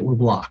arteries that were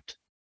blocked.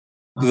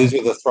 These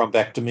are the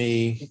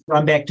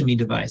thrombectomy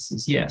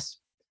devices, yes.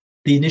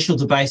 The initial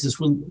devices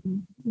were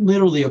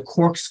literally a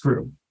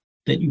corkscrew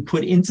that you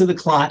put into the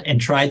clot and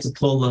tried to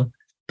pull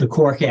the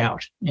cork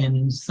out.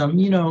 And some,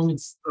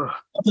 it's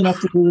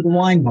enough to do with a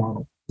wine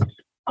bottle.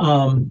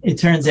 It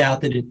turns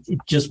out that it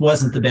just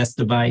wasn't the best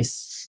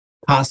device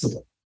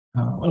possible.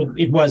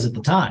 It was at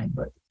the time,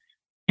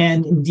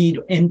 and indeed,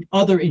 and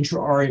other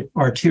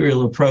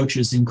intra-arterial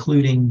approaches,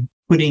 including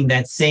putting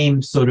that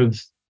same sort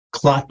of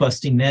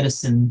clot-busting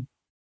medicine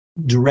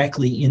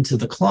directly into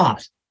the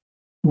clot,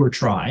 were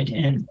tried,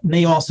 and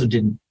they also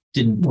didn't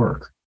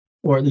work,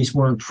 or at least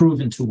weren't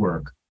proven to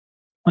work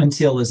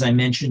until, as I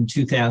mentioned,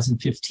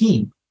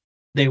 2015.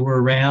 They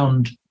were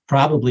around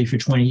probably for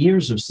 20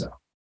 years or so.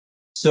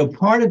 So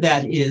part of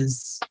that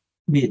is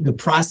the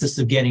process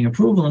of getting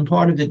approval, and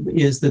part of it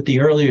is that the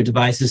earlier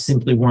devices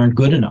simply weren't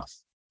good enough.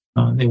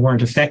 They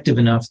weren't effective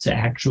enough to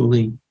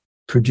actually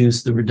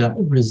produce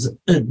the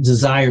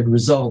desired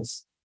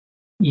results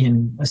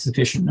in a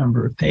sufficient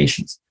number of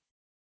patients.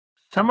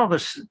 Some of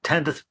us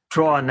tend to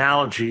draw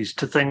analogies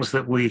to things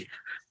that we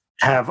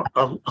have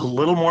a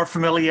little more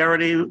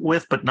familiarity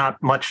with, but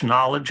not much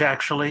knowledge,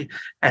 actually.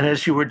 And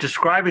as you were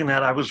describing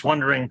that, I was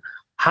wondering,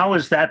 how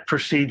is that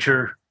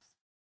procedure,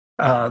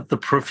 the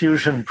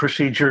perfusion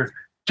procedure,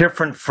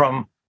 different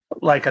from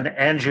like an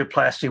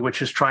angioplasty,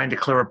 which is trying to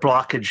clear a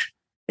blockage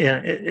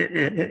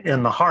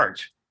in the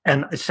heart?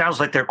 And it sounds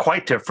like they're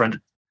quite different.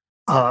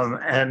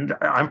 And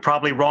I'm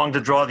probably wrong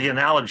to draw the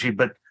analogy,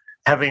 but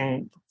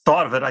having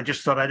thought of it, I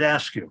just thought I'd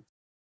ask you.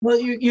 Well,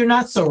 you're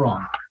not so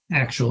wrong,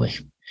 actually.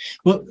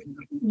 Well,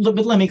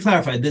 but let me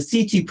clarify. The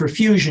CT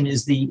perfusion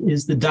is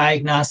the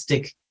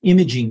diagnostic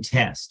imaging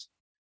test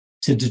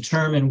to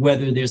determine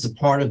whether there's a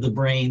part of the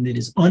brain that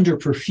is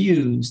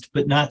underperfused,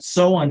 but not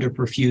so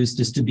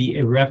underperfused as to be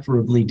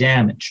irreparably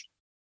damaged.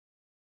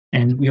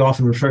 And we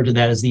often refer to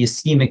that as the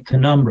ischemic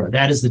penumbra.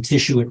 That is the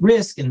tissue at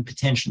risk and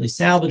potentially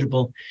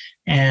salvageable,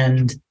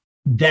 and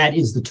that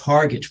is the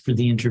target for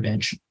the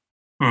intervention.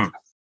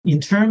 In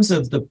terms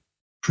of the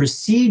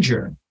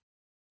procedure,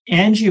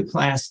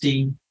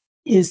 angioplasty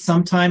is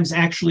sometimes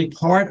actually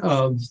part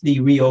of the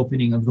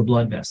reopening of the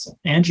blood vessel.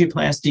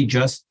 Angioplasty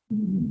just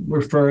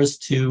refers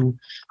to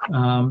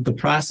the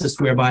process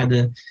whereby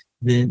the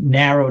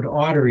narrowed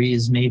artery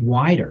is made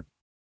wider.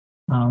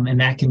 And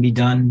that can be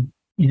done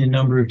in a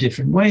number of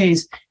different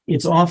ways.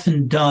 It's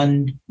often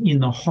done in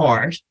the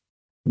heart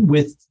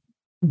with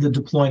the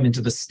deployment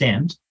of a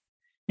stent.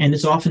 And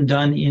it's often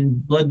done in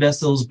blood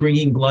vessels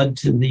bringing blood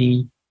to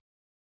the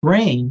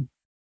brain,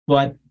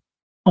 but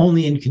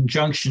only in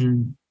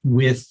conjunction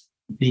with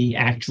the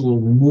actual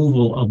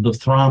removal of the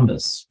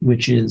thrombus,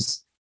 which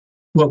is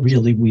what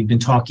really we've been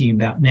talking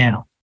about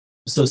now.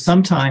 So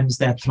sometimes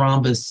that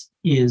thrombus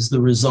is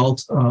the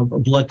result of a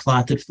blood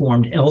clot that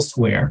formed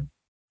elsewhere,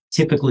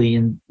 typically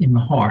in the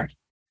heart,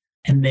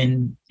 and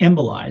then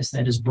embolized,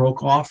 that is,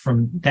 broke off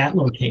from that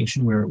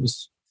location where it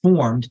was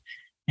formed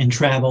and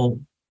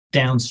travel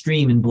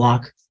downstream and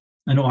block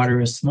an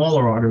artery, a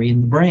smaller artery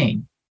in the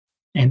brain.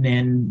 And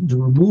then the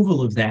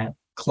removal of that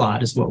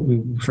clot is what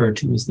we refer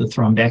to as the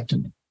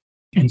thrombectomy.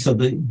 And so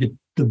the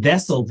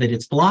vessel that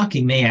it's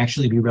blocking may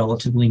actually be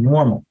relatively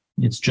normal.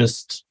 It's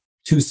just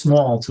too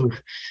small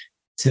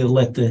to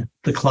let the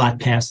clot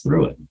pass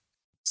through it.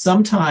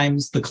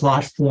 Sometimes the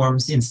clot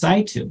forms in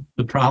situ.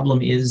 The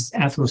problem is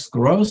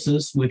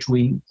atherosclerosis, which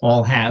we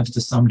all have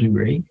to some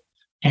degree,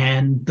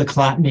 and the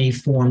clot may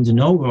form de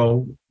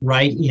novo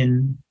right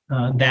in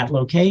that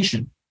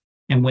location.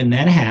 And when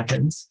that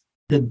happens,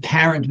 the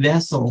parent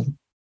vessel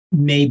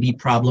may be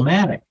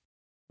problematic.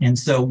 And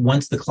so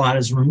once the clot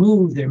is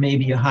removed, there may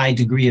be a high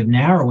degree of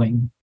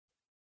narrowing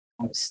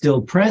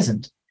still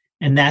present.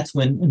 And that's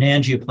when an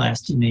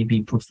angioplasty may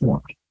be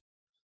performed.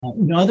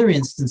 In other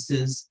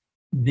instances,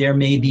 there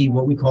may be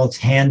what we call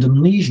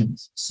tandem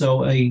lesions.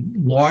 So a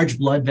large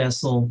blood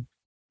vessel,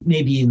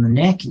 maybe in the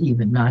neck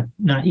even,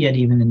 not yet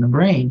even in the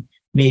brain,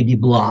 may be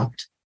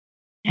blocked.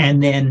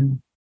 And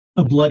then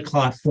a blood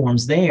clot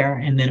forms there,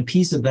 and then a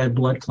piece of that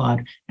blood clot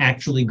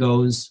actually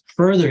goes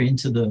further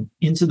into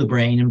the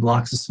brain and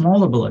blocks a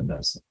smaller blood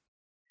vessel.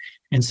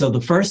 And so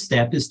the first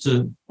step is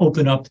to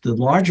open up the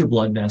larger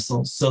blood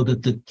vessel so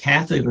that the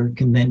catheter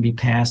can then be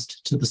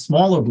passed to the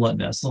smaller blood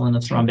vessel and a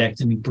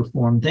thrombectomy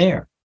performed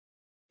there.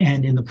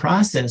 And in the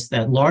process,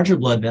 that larger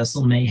blood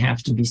vessel may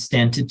have to be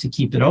stented to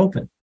keep it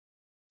open.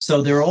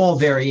 So there are all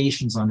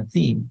variations on a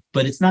theme,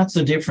 but it's not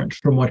so different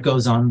from what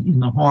goes on in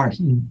the heart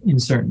in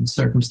certain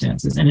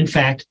circumstances. And in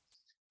fact,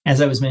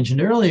 as I was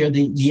mentioned earlier,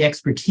 the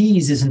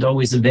expertise isn't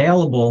always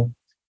available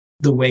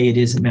the way it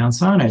is at Mount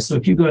Sinai. So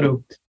if you go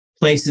to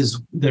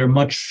places that are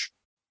much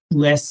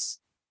less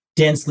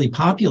densely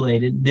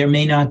populated, there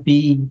may not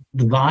be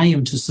the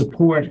volume to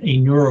support a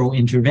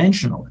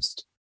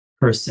neurointerventionalist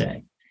per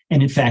se.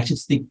 And in fact,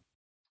 it's the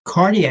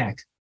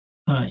cardiac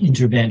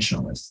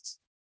interventionalists,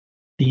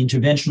 the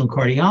interventional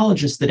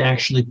cardiologist that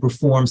actually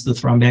performs the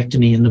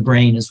thrombectomy in the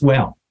brain as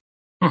well.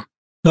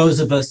 Those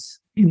of us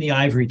in the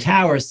ivory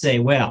tower say,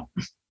 well,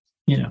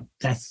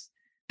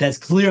 that's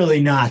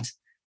clearly not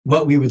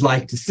what we would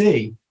like to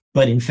see.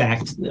 But in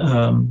fact,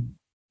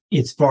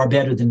 it's far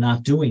better than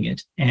not doing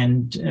it.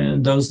 And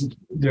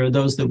there are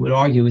those that would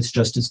argue it's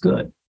just as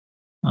good.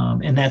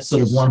 And that's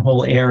sort of one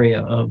whole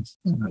area of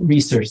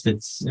research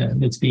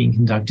that's being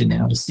conducted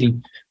now to see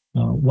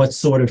what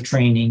sort of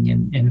training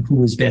and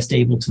who is best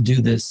able to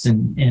do this,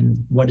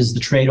 and what is the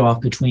trade-off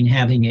between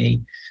having a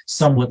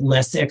somewhat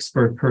less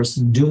expert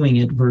person doing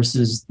it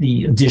versus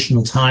the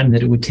additional time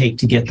that it would take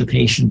to get the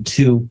patient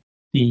to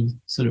the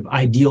sort of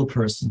ideal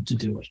person to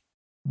do it.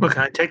 Look,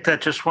 I take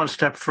that just one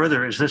step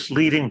further. Is this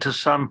leading to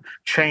some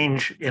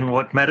change in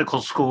what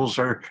medical schools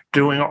are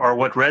doing or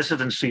what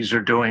residencies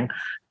are doing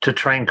to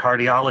train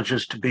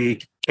cardiologists to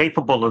be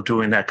capable of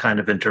doing that kind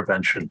of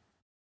intervention?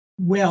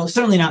 Well,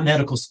 certainly not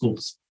medical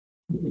schools.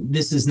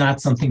 This is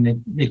not something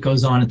that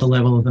goes on at the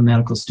level of a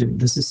medical student.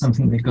 This is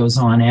something that goes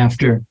on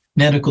after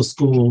medical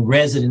school,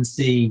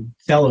 residency,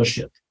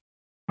 fellowship.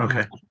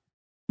 Okay.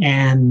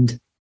 And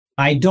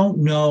I don't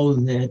know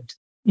that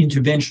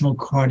interventional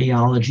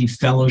cardiology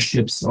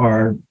fellowships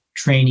are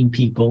training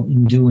people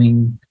in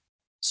doing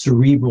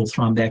cerebral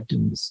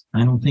thrombectomies.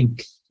 I don't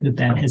think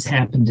that has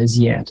happened as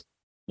yet.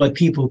 But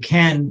people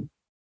can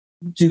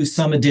do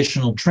some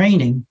additional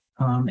training,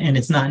 and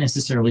it's not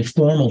necessarily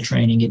formal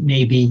training. It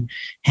may be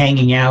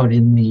hanging out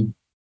in the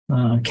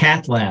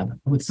cath lab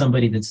with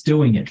somebody that's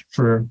doing it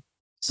for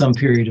some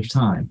period of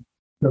time.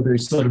 So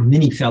there's sort of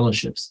mini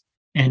fellowships,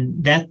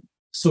 and that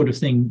sort of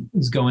thing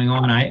is going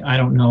on. I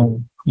don't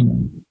know,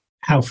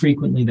 how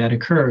frequently that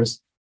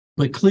occurs,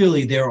 but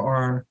clearly there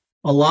are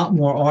a lot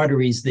more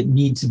arteries that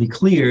need to be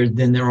cleared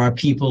than there are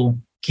people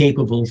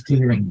capable of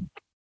clearing them.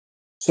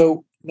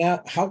 So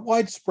now, how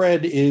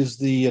widespread is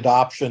the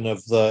adoption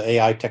of the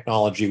AI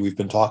technology we've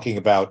been talking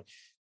about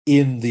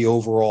in the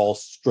overall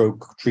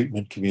stroke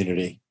treatment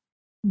community?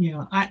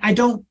 Yeah, I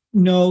don't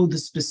know the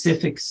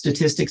specific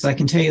statistics. I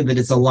can tell you that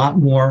it's a lot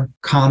more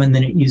common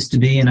than it used to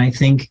be. And I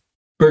think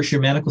Berkshire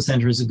Medical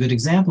Center is a good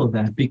example of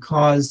that,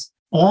 because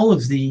all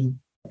of the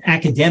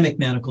academic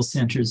medical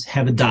centers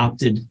have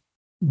adopted,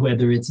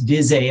 whether it's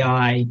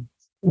Viz.ai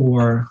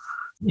or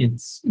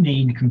its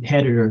main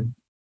competitor.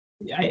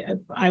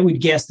 I would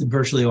guess that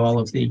virtually all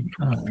of the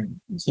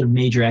sort of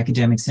major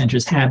academic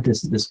centers have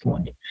this at this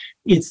point.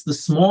 It's the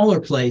smaller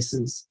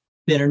places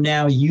that are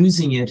now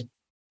using it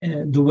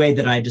the way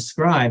that I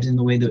described, and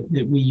the way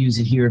that we use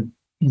it here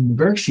in the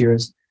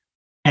Berkshires,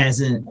 as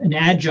an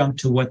adjunct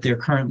to what they're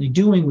currently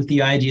doing, with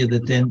the idea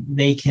that then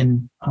they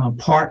can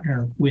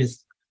partner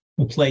with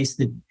a place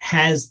that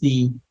has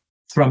the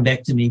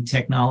thrombectomy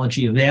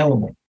technology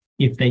available,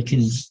 if they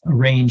can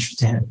arrange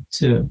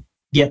to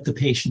get the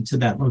patient to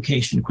that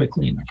location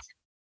quickly enough.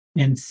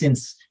 And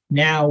since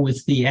now,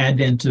 with the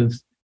advent of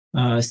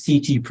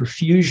CT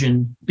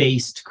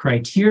perfusion-based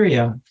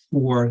criteria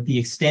for the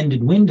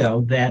extended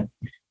window, that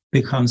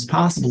becomes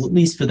possible, at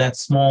least for that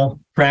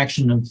small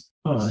fraction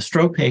of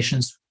stroke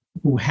patients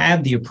who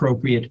have the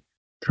appropriate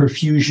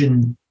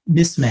perfusion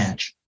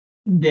mismatch,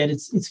 that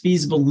it's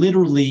feasible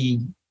literally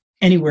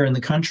anywhere in the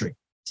country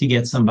to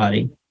get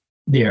somebody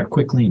there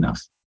quickly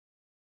enough.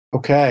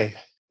 Okay,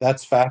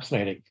 that's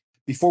fascinating.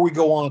 Before we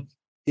go on,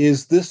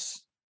 is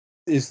this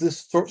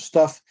sort of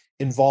stuff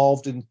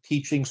involved in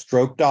teaching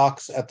stroke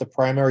docs at the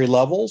primary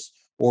levels,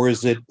 or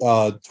is it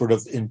sort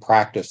of in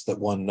practice that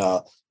one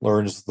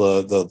learns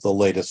the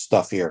latest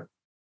stuff here?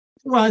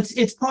 Well,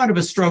 it's part of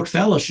a stroke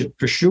fellowship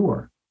for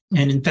sure.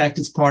 And in fact,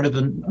 it's part of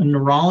a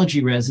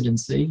neurology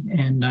residency,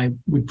 and I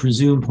would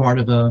presume part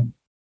of a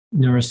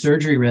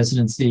neurosurgery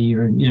residency,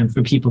 or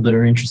for people that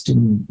are interested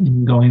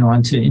in going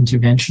on to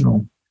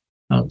interventional,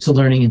 to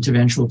learning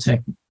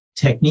interventional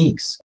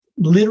techniques.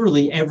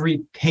 Literally every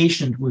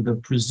patient with a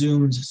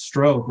presumed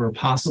stroke or a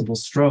possible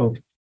stroke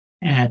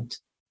at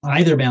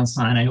either Mount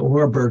Sinai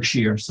or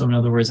Berkshire, so in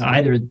other words,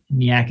 either in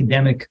the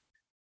academic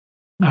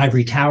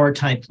ivory tower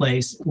type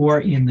place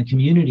or in the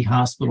community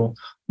hospital,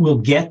 will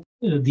get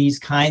these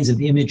kinds of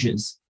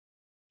images.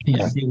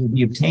 They will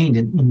be obtained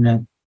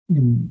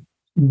in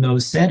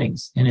those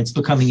settings, and it's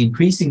becoming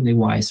increasingly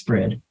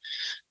widespread.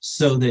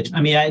 So that,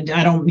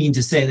 I don't mean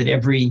to say that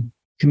every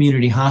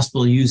community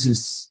hospital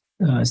uses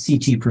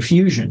CT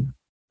perfusion,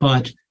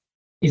 but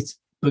it's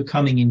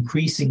becoming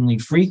increasingly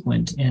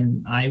frequent,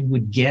 and I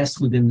would guess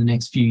within the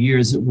next few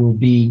years it will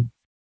be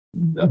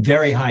a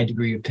very high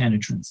degree of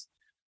penetrance.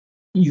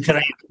 You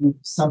can do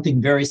something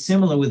very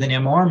similar with an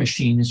MR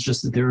machine. It's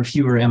just that there are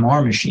fewer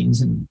MR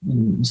machines.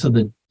 And so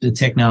the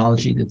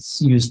technology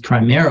that's used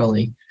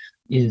primarily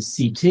is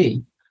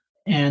CT.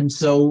 And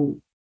so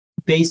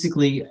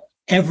basically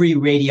every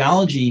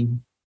radiology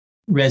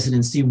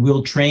residency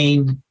will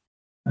train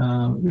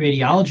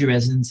radiology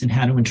residents in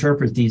how to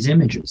interpret these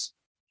images.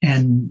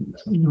 And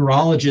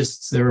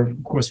neurologists, there are,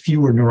 of course,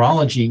 fewer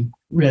neurology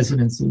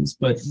residencies,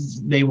 but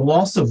they will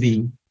also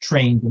be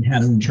trained in how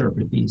to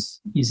interpret these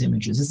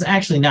images. It's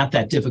actually not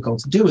that difficult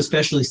to do,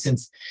 especially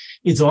since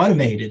it's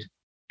automated.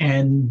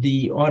 And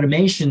the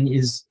automation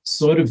is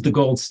sort of the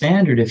gold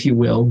standard, if you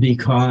will,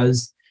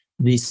 because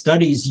the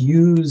studies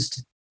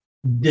used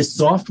this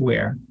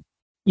software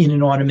in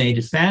an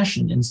automated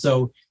fashion. And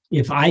so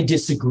if I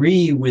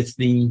disagree with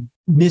the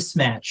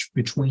mismatch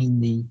between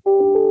the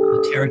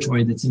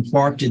territory that's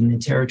infarcted and the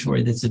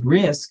territory that's at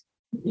risk,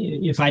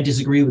 if I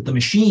disagree with the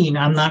machine,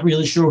 I'm not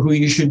really sure who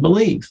you should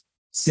believe,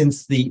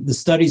 since the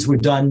studies were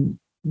done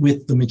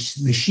with the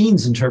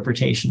machine's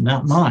interpretation,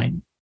 not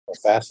mine.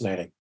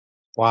 Fascinating.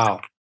 Wow.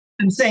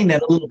 I'm saying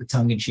that a little bit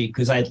tongue-in-cheek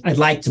because I'd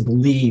like to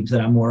believe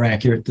that I'm more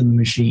accurate than the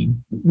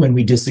machine when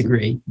we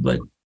disagree, but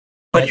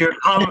your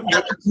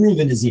not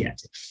proven as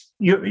yet.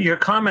 Your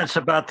comments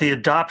about the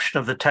adoption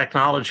of the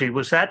technology,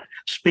 was that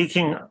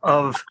speaking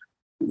of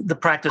the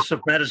practice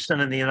of medicine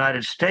in the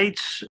United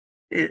States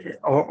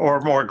or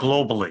more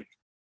globally?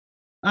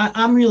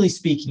 I'm really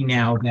speaking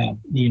now about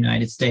the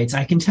United States.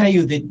 I can tell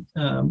you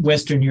that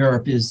Western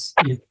Europe is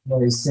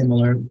very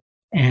similar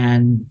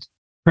and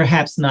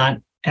perhaps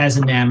not as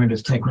enamored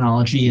of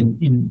technology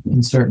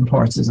in certain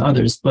parts as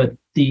others, but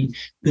the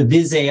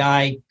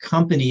Viz.ai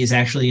company is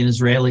actually an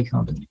Israeli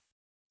company.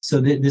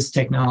 So this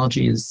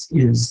technology is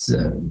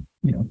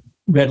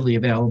readily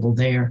available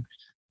there.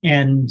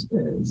 And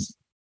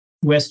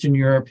Western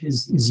Europe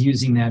is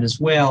using that as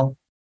well.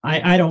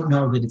 I don't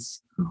know that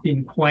it's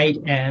been quite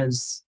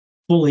as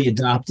fully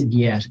adopted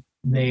yet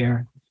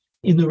there.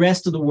 In the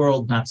rest of the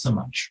world, not so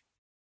much.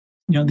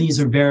 These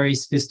are very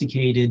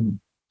sophisticated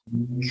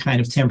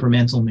kind of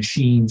temperamental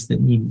machines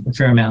that need a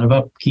fair amount of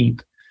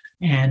upkeep.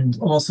 And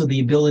also the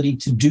ability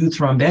to do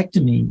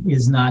thrombectomy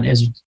is not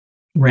as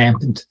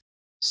rampant,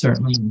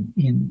 certainly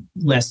in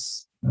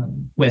less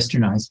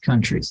westernized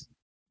countries.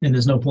 And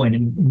there's no point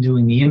in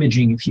doing the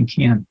imaging if you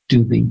can't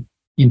do the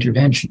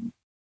intervention.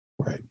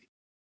 Right.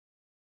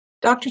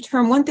 Dr.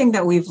 Term, one thing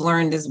that we've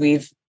learned as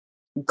we've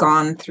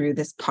gone through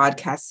this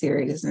podcast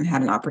series and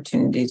had an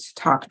opportunity to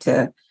talk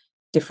to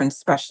different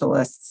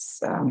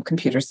specialists,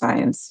 computer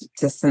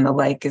scientists and the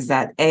like, is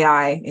that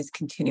AI is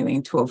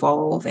continuing to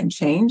evolve and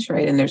change,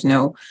 right? And there's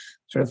no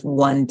sort of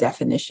one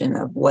definition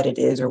of what it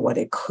is or what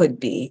it could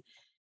be.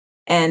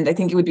 And I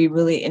think it would be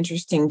really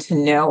interesting to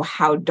know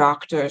how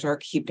doctors are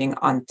keeping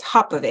on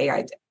top of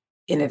AI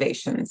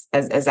innovations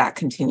as that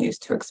continues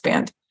to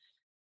expand.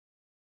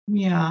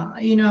 Yeah,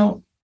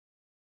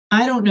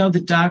 I don't know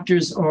that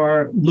doctors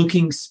are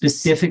looking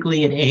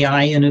specifically at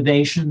AI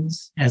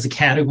innovations as a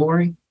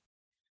category.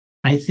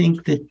 I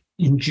think that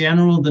in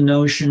general, the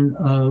notion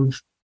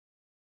of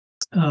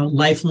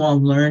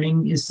lifelong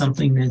learning is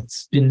something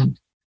that's been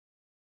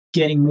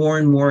getting more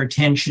and more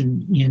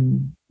attention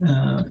in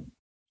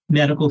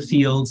medical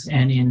fields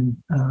and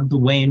in the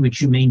way in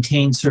which you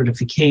maintain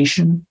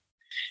certification.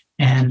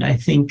 And I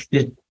think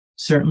that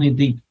certainly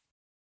the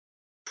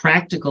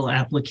practical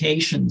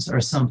applications are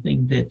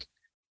something that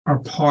are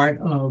part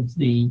of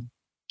the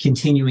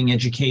continuing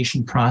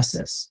education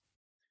process.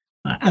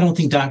 I don't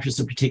think doctors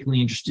are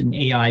particularly interested in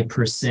AI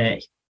per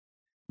se.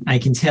 I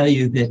can tell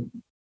you that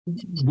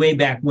way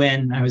back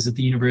when I was at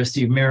the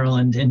University of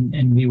Maryland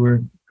and we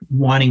were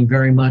wanting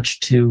very much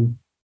to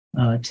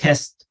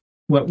test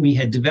what we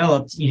had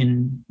developed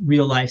in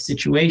real life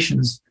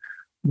situations,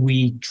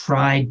 we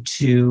tried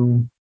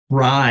to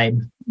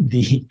bribe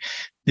the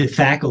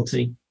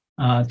faculty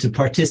to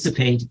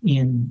participate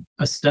in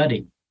a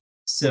study.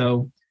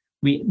 So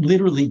we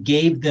literally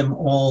gave them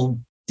all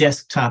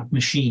desktop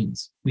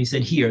machines. We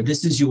said, here,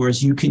 this is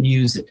yours, you can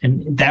use it.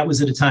 And that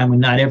was at a time when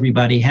not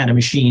everybody had a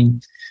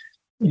machine,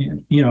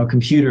 a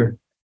computer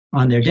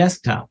on their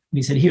desktop.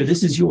 We said, here,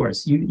 this is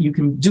yours. You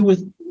can do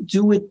with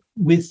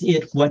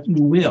it what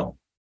you will.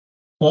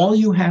 All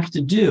you have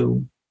to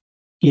do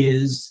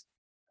is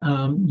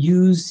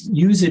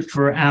use it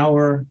for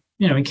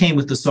it came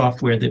with the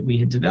software that we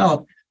had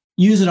developed,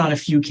 use it on a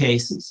few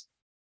cases.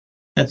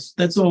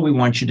 That's all we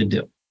want you to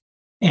do.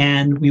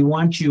 And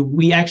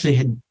we actually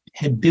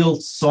had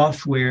built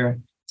software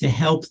to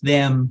help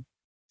them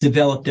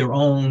develop their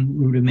own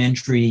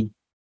rudimentary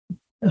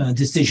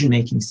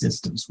decision-making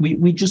systems.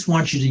 We just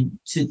want you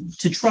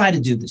to try to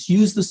do this.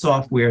 Use the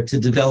software to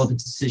develop a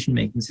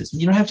decision-making system.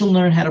 You don't have to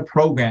learn how to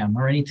program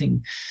or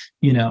anything,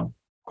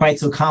 quite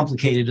so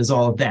complicated as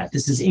all of that.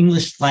 This is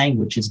English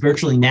language. It's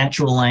virtually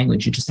natural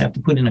language. You just have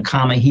to put in a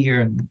comma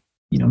here and,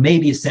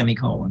 maybe a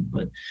semicolon,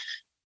 but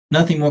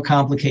nothing more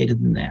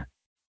complicated than that.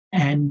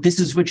 And this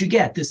is what you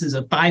get. This is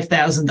a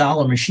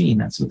 $5,000 machine.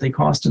 That's what they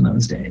cost in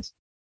those days.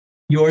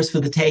 Yours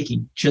for the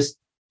taking. Just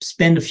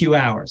spend a few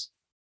hours.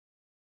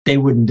 They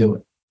wouldn't do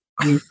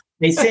it.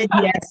 They said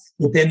yes,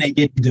 but then they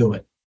didn't do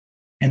it.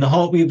 And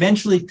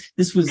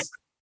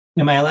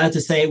am I allowed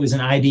to say it was an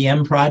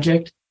IBM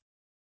project?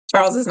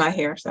 Charles is not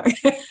here, sorry.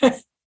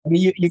 I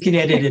mean, you can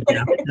edit it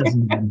out. It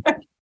doesn't matter.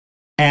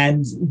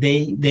 And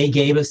they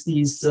gave us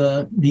these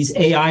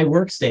AI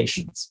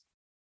workstations,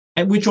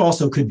 which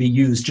also could be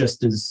used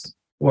just as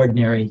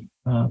ordinary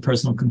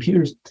personal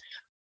computers.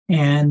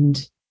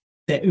 And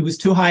that it was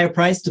too high a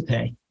price to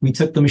pay. We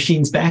took the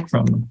machines back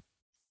from them.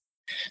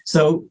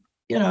 So,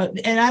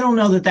 and I don't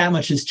know that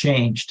much has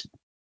changed.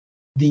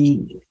 The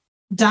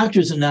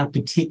doctors are not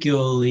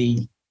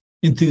particularly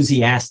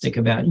enthusiastic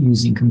about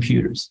using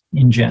computers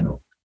in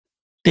general.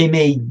 They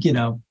may,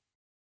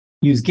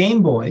 use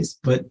Game Boys,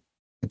 but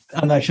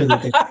I'm not sure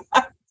that they.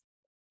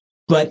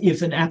 But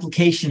if an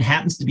application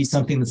happens to be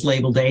something that's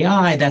labeled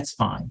AI, that's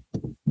fine.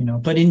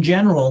 But in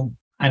general,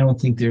 I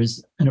don't think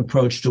there's an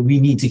approach to we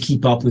need to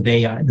keep up with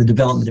AI, the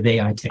development of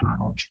AI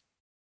technology.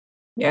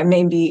 Yeah,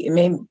 it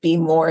may be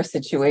more a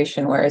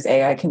situation where as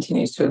AI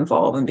continues to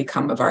evolve and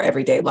become of our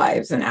everyday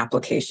lives and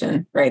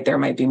application, right? There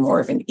might be more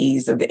of an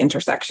ease of the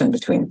intersection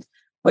between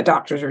what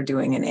doctors are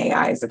doing in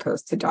AI as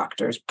opposed to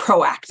doctors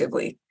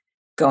proactively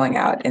going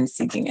out and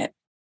seeking it.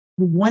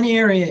 One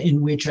area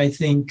in which I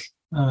think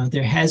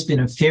there has been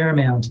a fair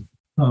amount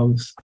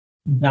of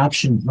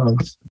adoption of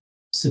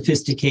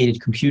sophisticated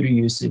computer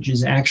usage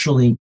is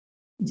actually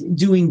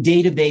doing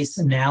database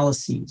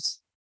analyses.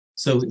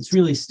 So it's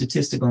really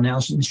statistical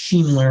analysis,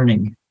 machine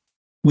learning,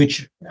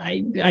 which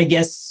I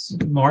guess,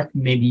 Mark,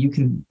 maybe you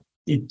can,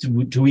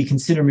 do we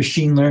consider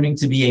machine learning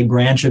to be a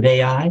branch of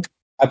AI?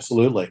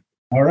 Absolutely.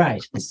 All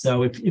right.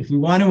 So if we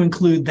want to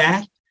include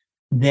that,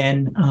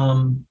 then,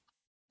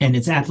 and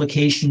its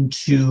application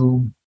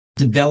to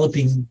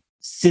developing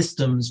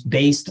systems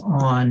based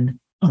on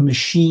a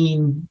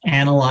machine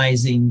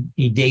analyzing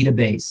a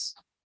database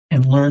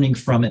and learning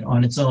from it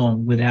on its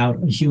own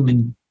without a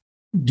human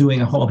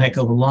doing a whole heck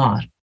of a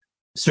lot.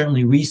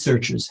 Certainly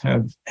researchers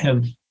have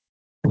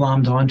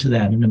glommed onto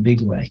that in a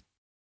big way.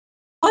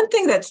 One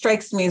thing that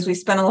strikes me is we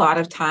spend a lot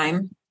of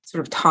time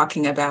sort of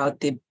talking about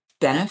the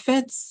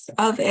benefits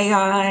of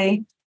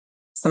AI,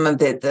 some of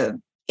the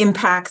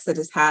impacts that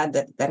it's had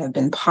that have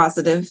been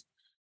positive,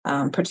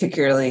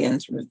 particularly in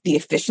sort of the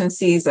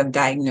efficiencies of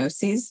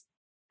diagnoses.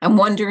 I'm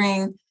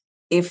wondering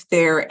if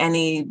there are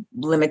any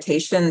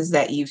limitations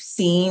that you've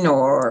seen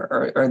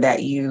or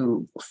that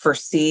you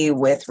foresee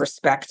with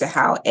respect to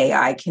how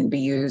AI can be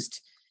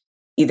used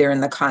either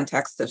in the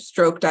context of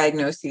stroke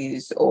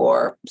diagnoses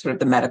or sort of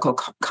the medical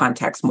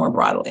context more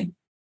broadly.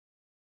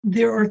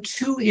 There are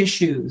two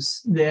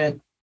issues that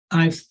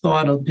I've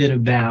thought a bit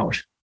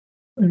about.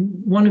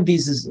 One of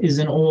these is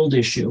an old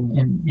issue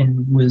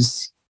and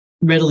was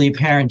readily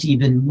apparent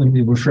even when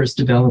we were first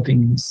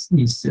developing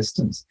these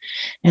systems.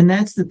 And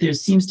that's that there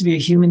seems to be a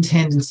human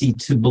tendency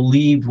to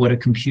believe what a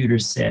computer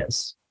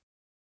says,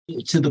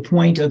 to the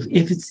point of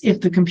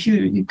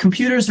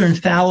computers are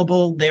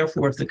infallible,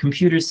 therefore if the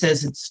computer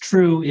says it's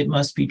true, it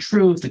must be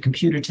true. If the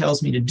computer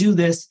tells me to do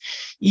this,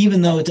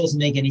 even though it doesn't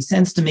make any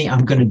sense to me,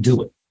 I'm going to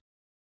do it.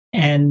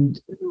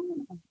 And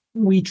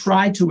we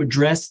tried to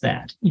address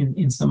that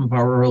in some of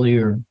our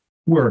earlier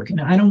work. And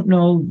I don't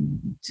know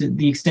to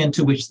the extent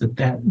to which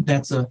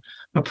that's a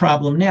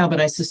problem now, but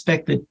I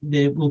suspect that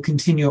it will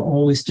continue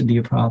always to be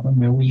a problem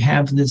where we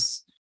have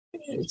this,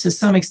 to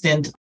some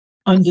extent,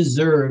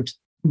 undeserved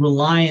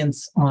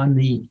reliance on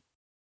the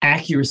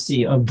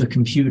accuracy of the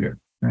computer,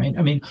 right?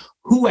 I mean,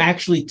 who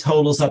actually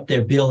totals up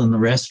their bill in the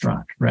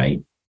restaurant,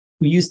 right?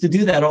 We used to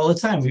do that all the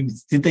time.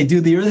 Did they do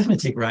the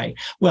arithmetic right?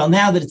 Well,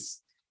 now that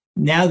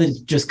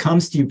it just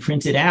comes to you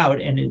printed out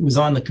and it was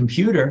on the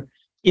computer,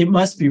 it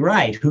must be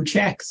right. Who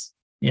checks?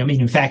 I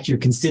mean, in fact, you're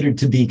considered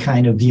to be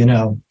kind of,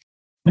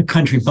 a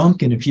country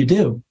bumpkin if you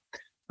do,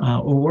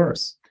 or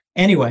worse.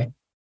 Anyway,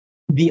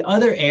 the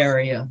other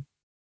area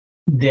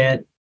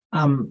that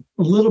I'm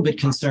a little bit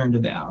concerned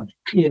about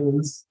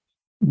is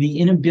the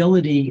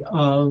inability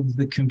of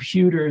the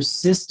computer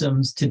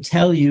systems to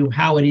tell you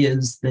how it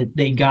is that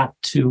they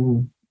got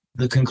to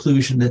the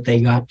conclusion that they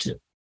got to.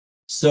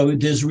 So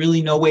there's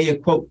really no way to,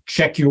 quote,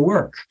 check your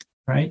work.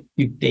 Right?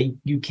 They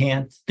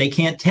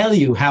can't tell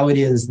you how it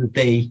is that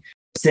they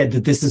said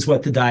that this is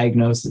what the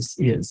diagnosis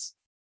is.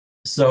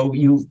 So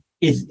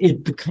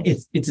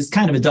it's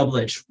kind of a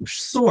double-edged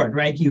sword,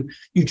 right? You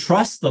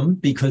trust them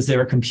because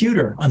they're a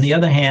computer. On the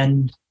other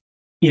hand,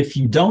 if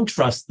you don't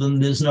trust them,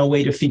 there's no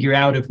way to figure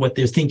out if what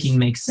they're thinking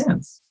makes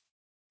sense.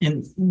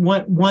 And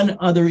one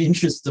other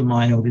interest of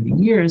mine over the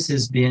years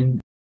has been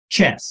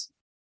chess.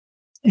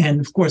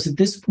 And of course, at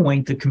this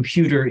point, the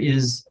computer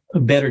is a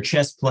better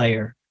chess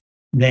player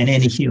than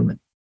any human,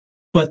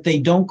 but they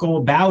don't go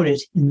about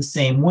it in the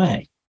same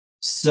way.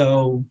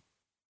 So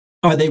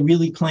are they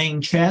really playing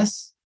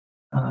chess?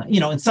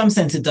 In some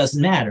sense, it doesn't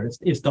matter.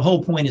 If the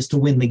whole point is to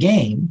win the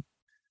game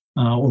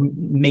or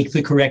make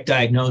the correct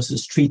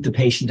diagnosis, treat the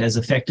patient as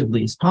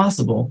effectively as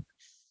possible,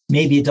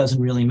 maybe it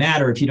doesn't really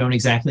matter if you don't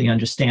exactly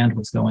understand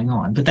what's going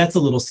on. But that's a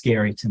little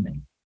scary to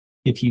me.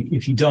 If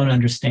you don't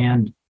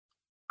understand,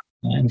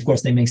 and of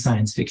course they make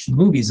science fiction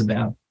movies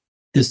about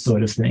this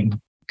sort of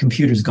thing,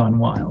 computers gone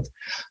wild.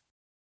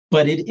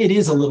 But it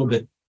is a little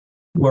bit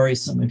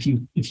worrisome if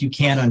you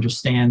can't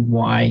understand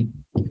why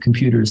the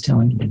computer is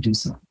telling you to do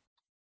something.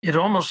 It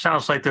almost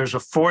sounds like there's a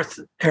fourth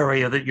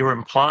area that you're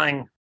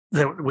implying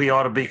that we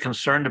ought to be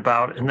concerned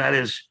about, and that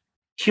is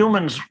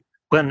humans,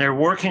 when they're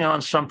working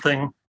on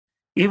something,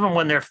 even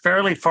when they're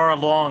fairly far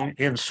along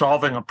in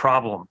solving a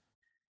problem,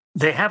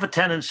 they have a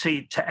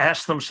tendency to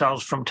ask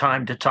themselves from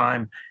time to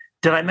time,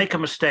 did I make a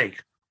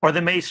mistake? Or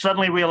they may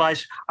suddenly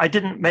realize, I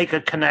didn't make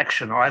a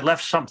connection, or I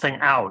left something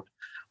out.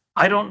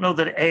 I don't know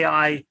that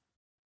AI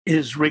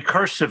is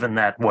recursive in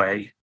that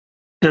way.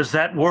 Does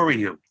that worry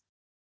you?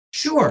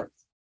 Sure.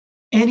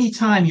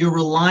 Anytime you're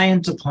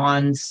reliant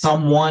upon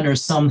someone or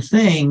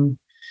something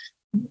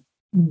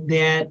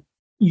that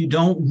you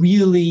don't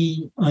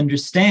really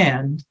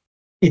understand,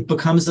 it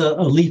becomes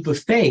a leap of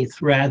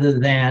faith rather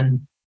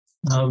than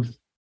of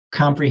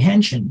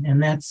comprehension.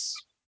 And that's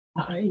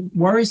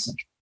worrisome.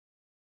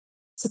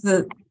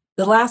 So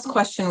the last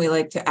question we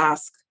like to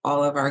ask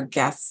all of our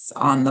guests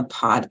on the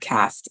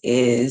podcast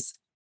is,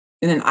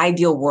 in an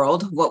ideal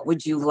world, what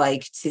would you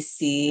like to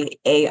see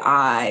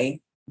AI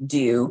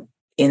do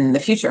in the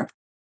future,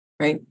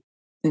 right?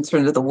 In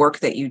terms of the work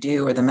that you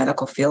do or the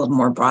medical field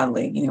more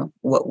broadly,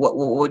 what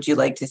would you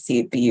like to see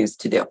it be used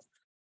to do?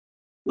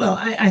 Well,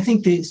 I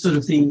think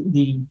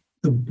the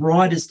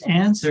broadest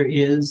answer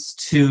is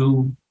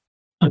to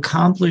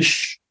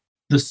accomplish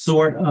the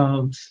sort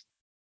of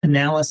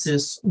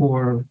analysis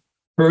or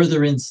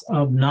furtherance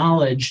of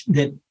knowledge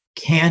that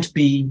can't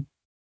be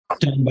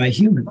done by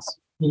humans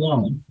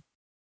alone.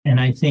 And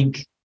I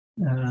think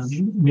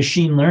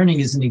machine learning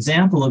is an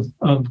example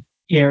of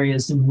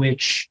areas in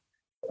which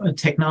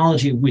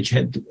technology which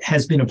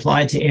has been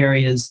applied to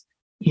areas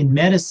in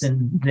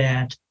medicine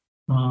that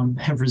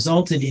have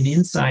resulted in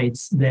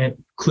insights that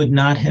could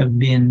not have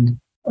been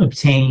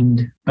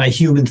obtained by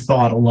human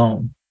thought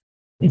alone,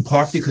 in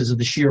part because of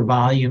the sheer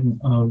volume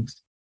of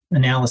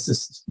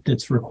analysis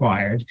that's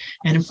required,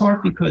 and in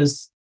part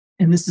because,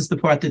 and this is the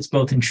part that's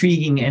both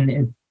intriguing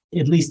and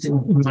at least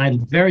in my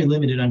very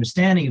limited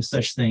understanding of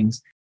such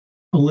things,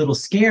 a little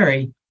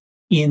scary,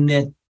 in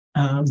that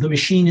the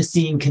machine is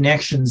seeing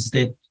connections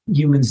that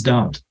humans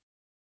don't.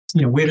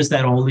 Where does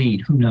that all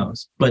lead? Who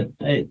knows? But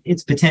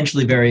it's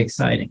potentially very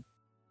exciting.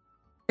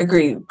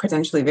 Agree,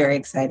 potentially very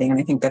exciting. And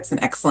I think that's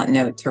an excellent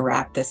note to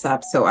wrap this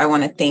up. So I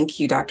want to thank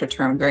you, Dr.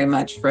 Term, very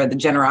much for the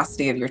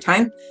generosity of your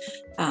time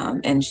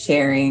and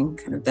sharing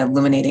kind of the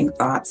illuminating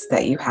thoughts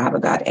that you have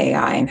about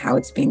AI and how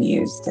it's being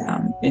used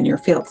in your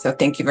field. So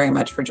thank you very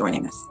much for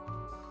joining us.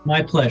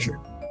 My pleasure.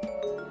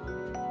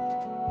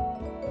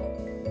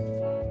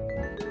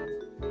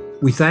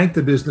 We thank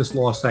the Business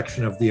Law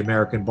section of the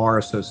American Bar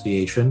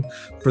Association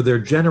for their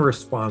generous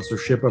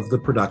sponsorship of the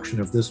production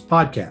of this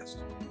podcast.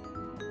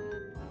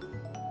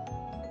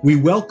 We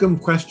welcome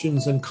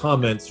questions and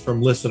comments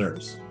from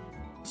listeners.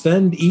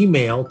 Send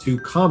email to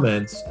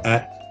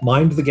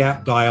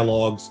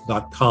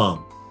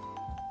comments@mindthegapdialogues.com.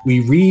 We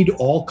read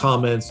all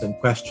comments and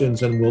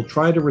questions and will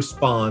try to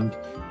respond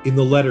in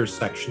the letters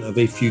section of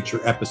a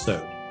future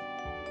episode.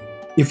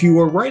 If you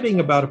are writing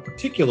about a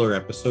particular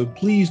episode,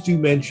 please do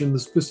mention the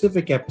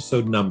specific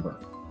episode number.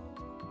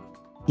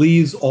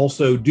 Please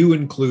also do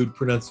include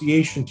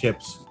pronunciation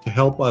tips to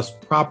help us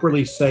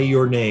properly say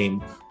your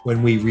name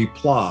when we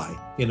reply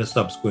in a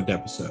subsequent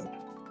episode.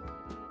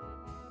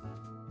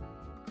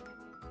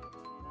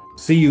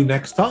 See you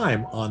next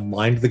time on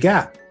Mind the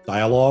Gap,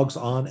 Dialogues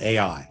on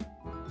AI.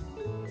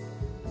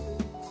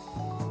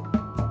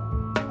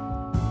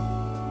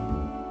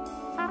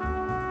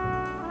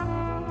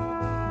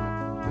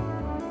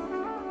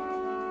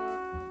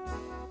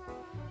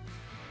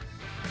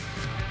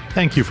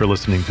 Thank you for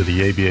listening to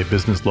the ABA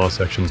Business Law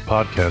Section's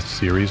podcast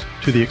series,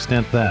 To the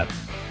Extent That.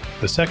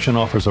 The section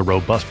offers a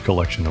robust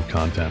collection of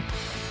content.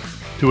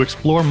 To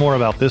explore more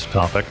about this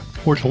topic,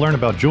 or to learn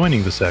about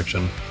joining the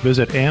section,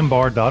 visit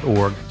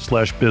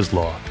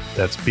ambar.org/bizlaw.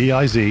 That's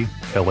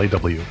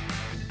BIZLAW.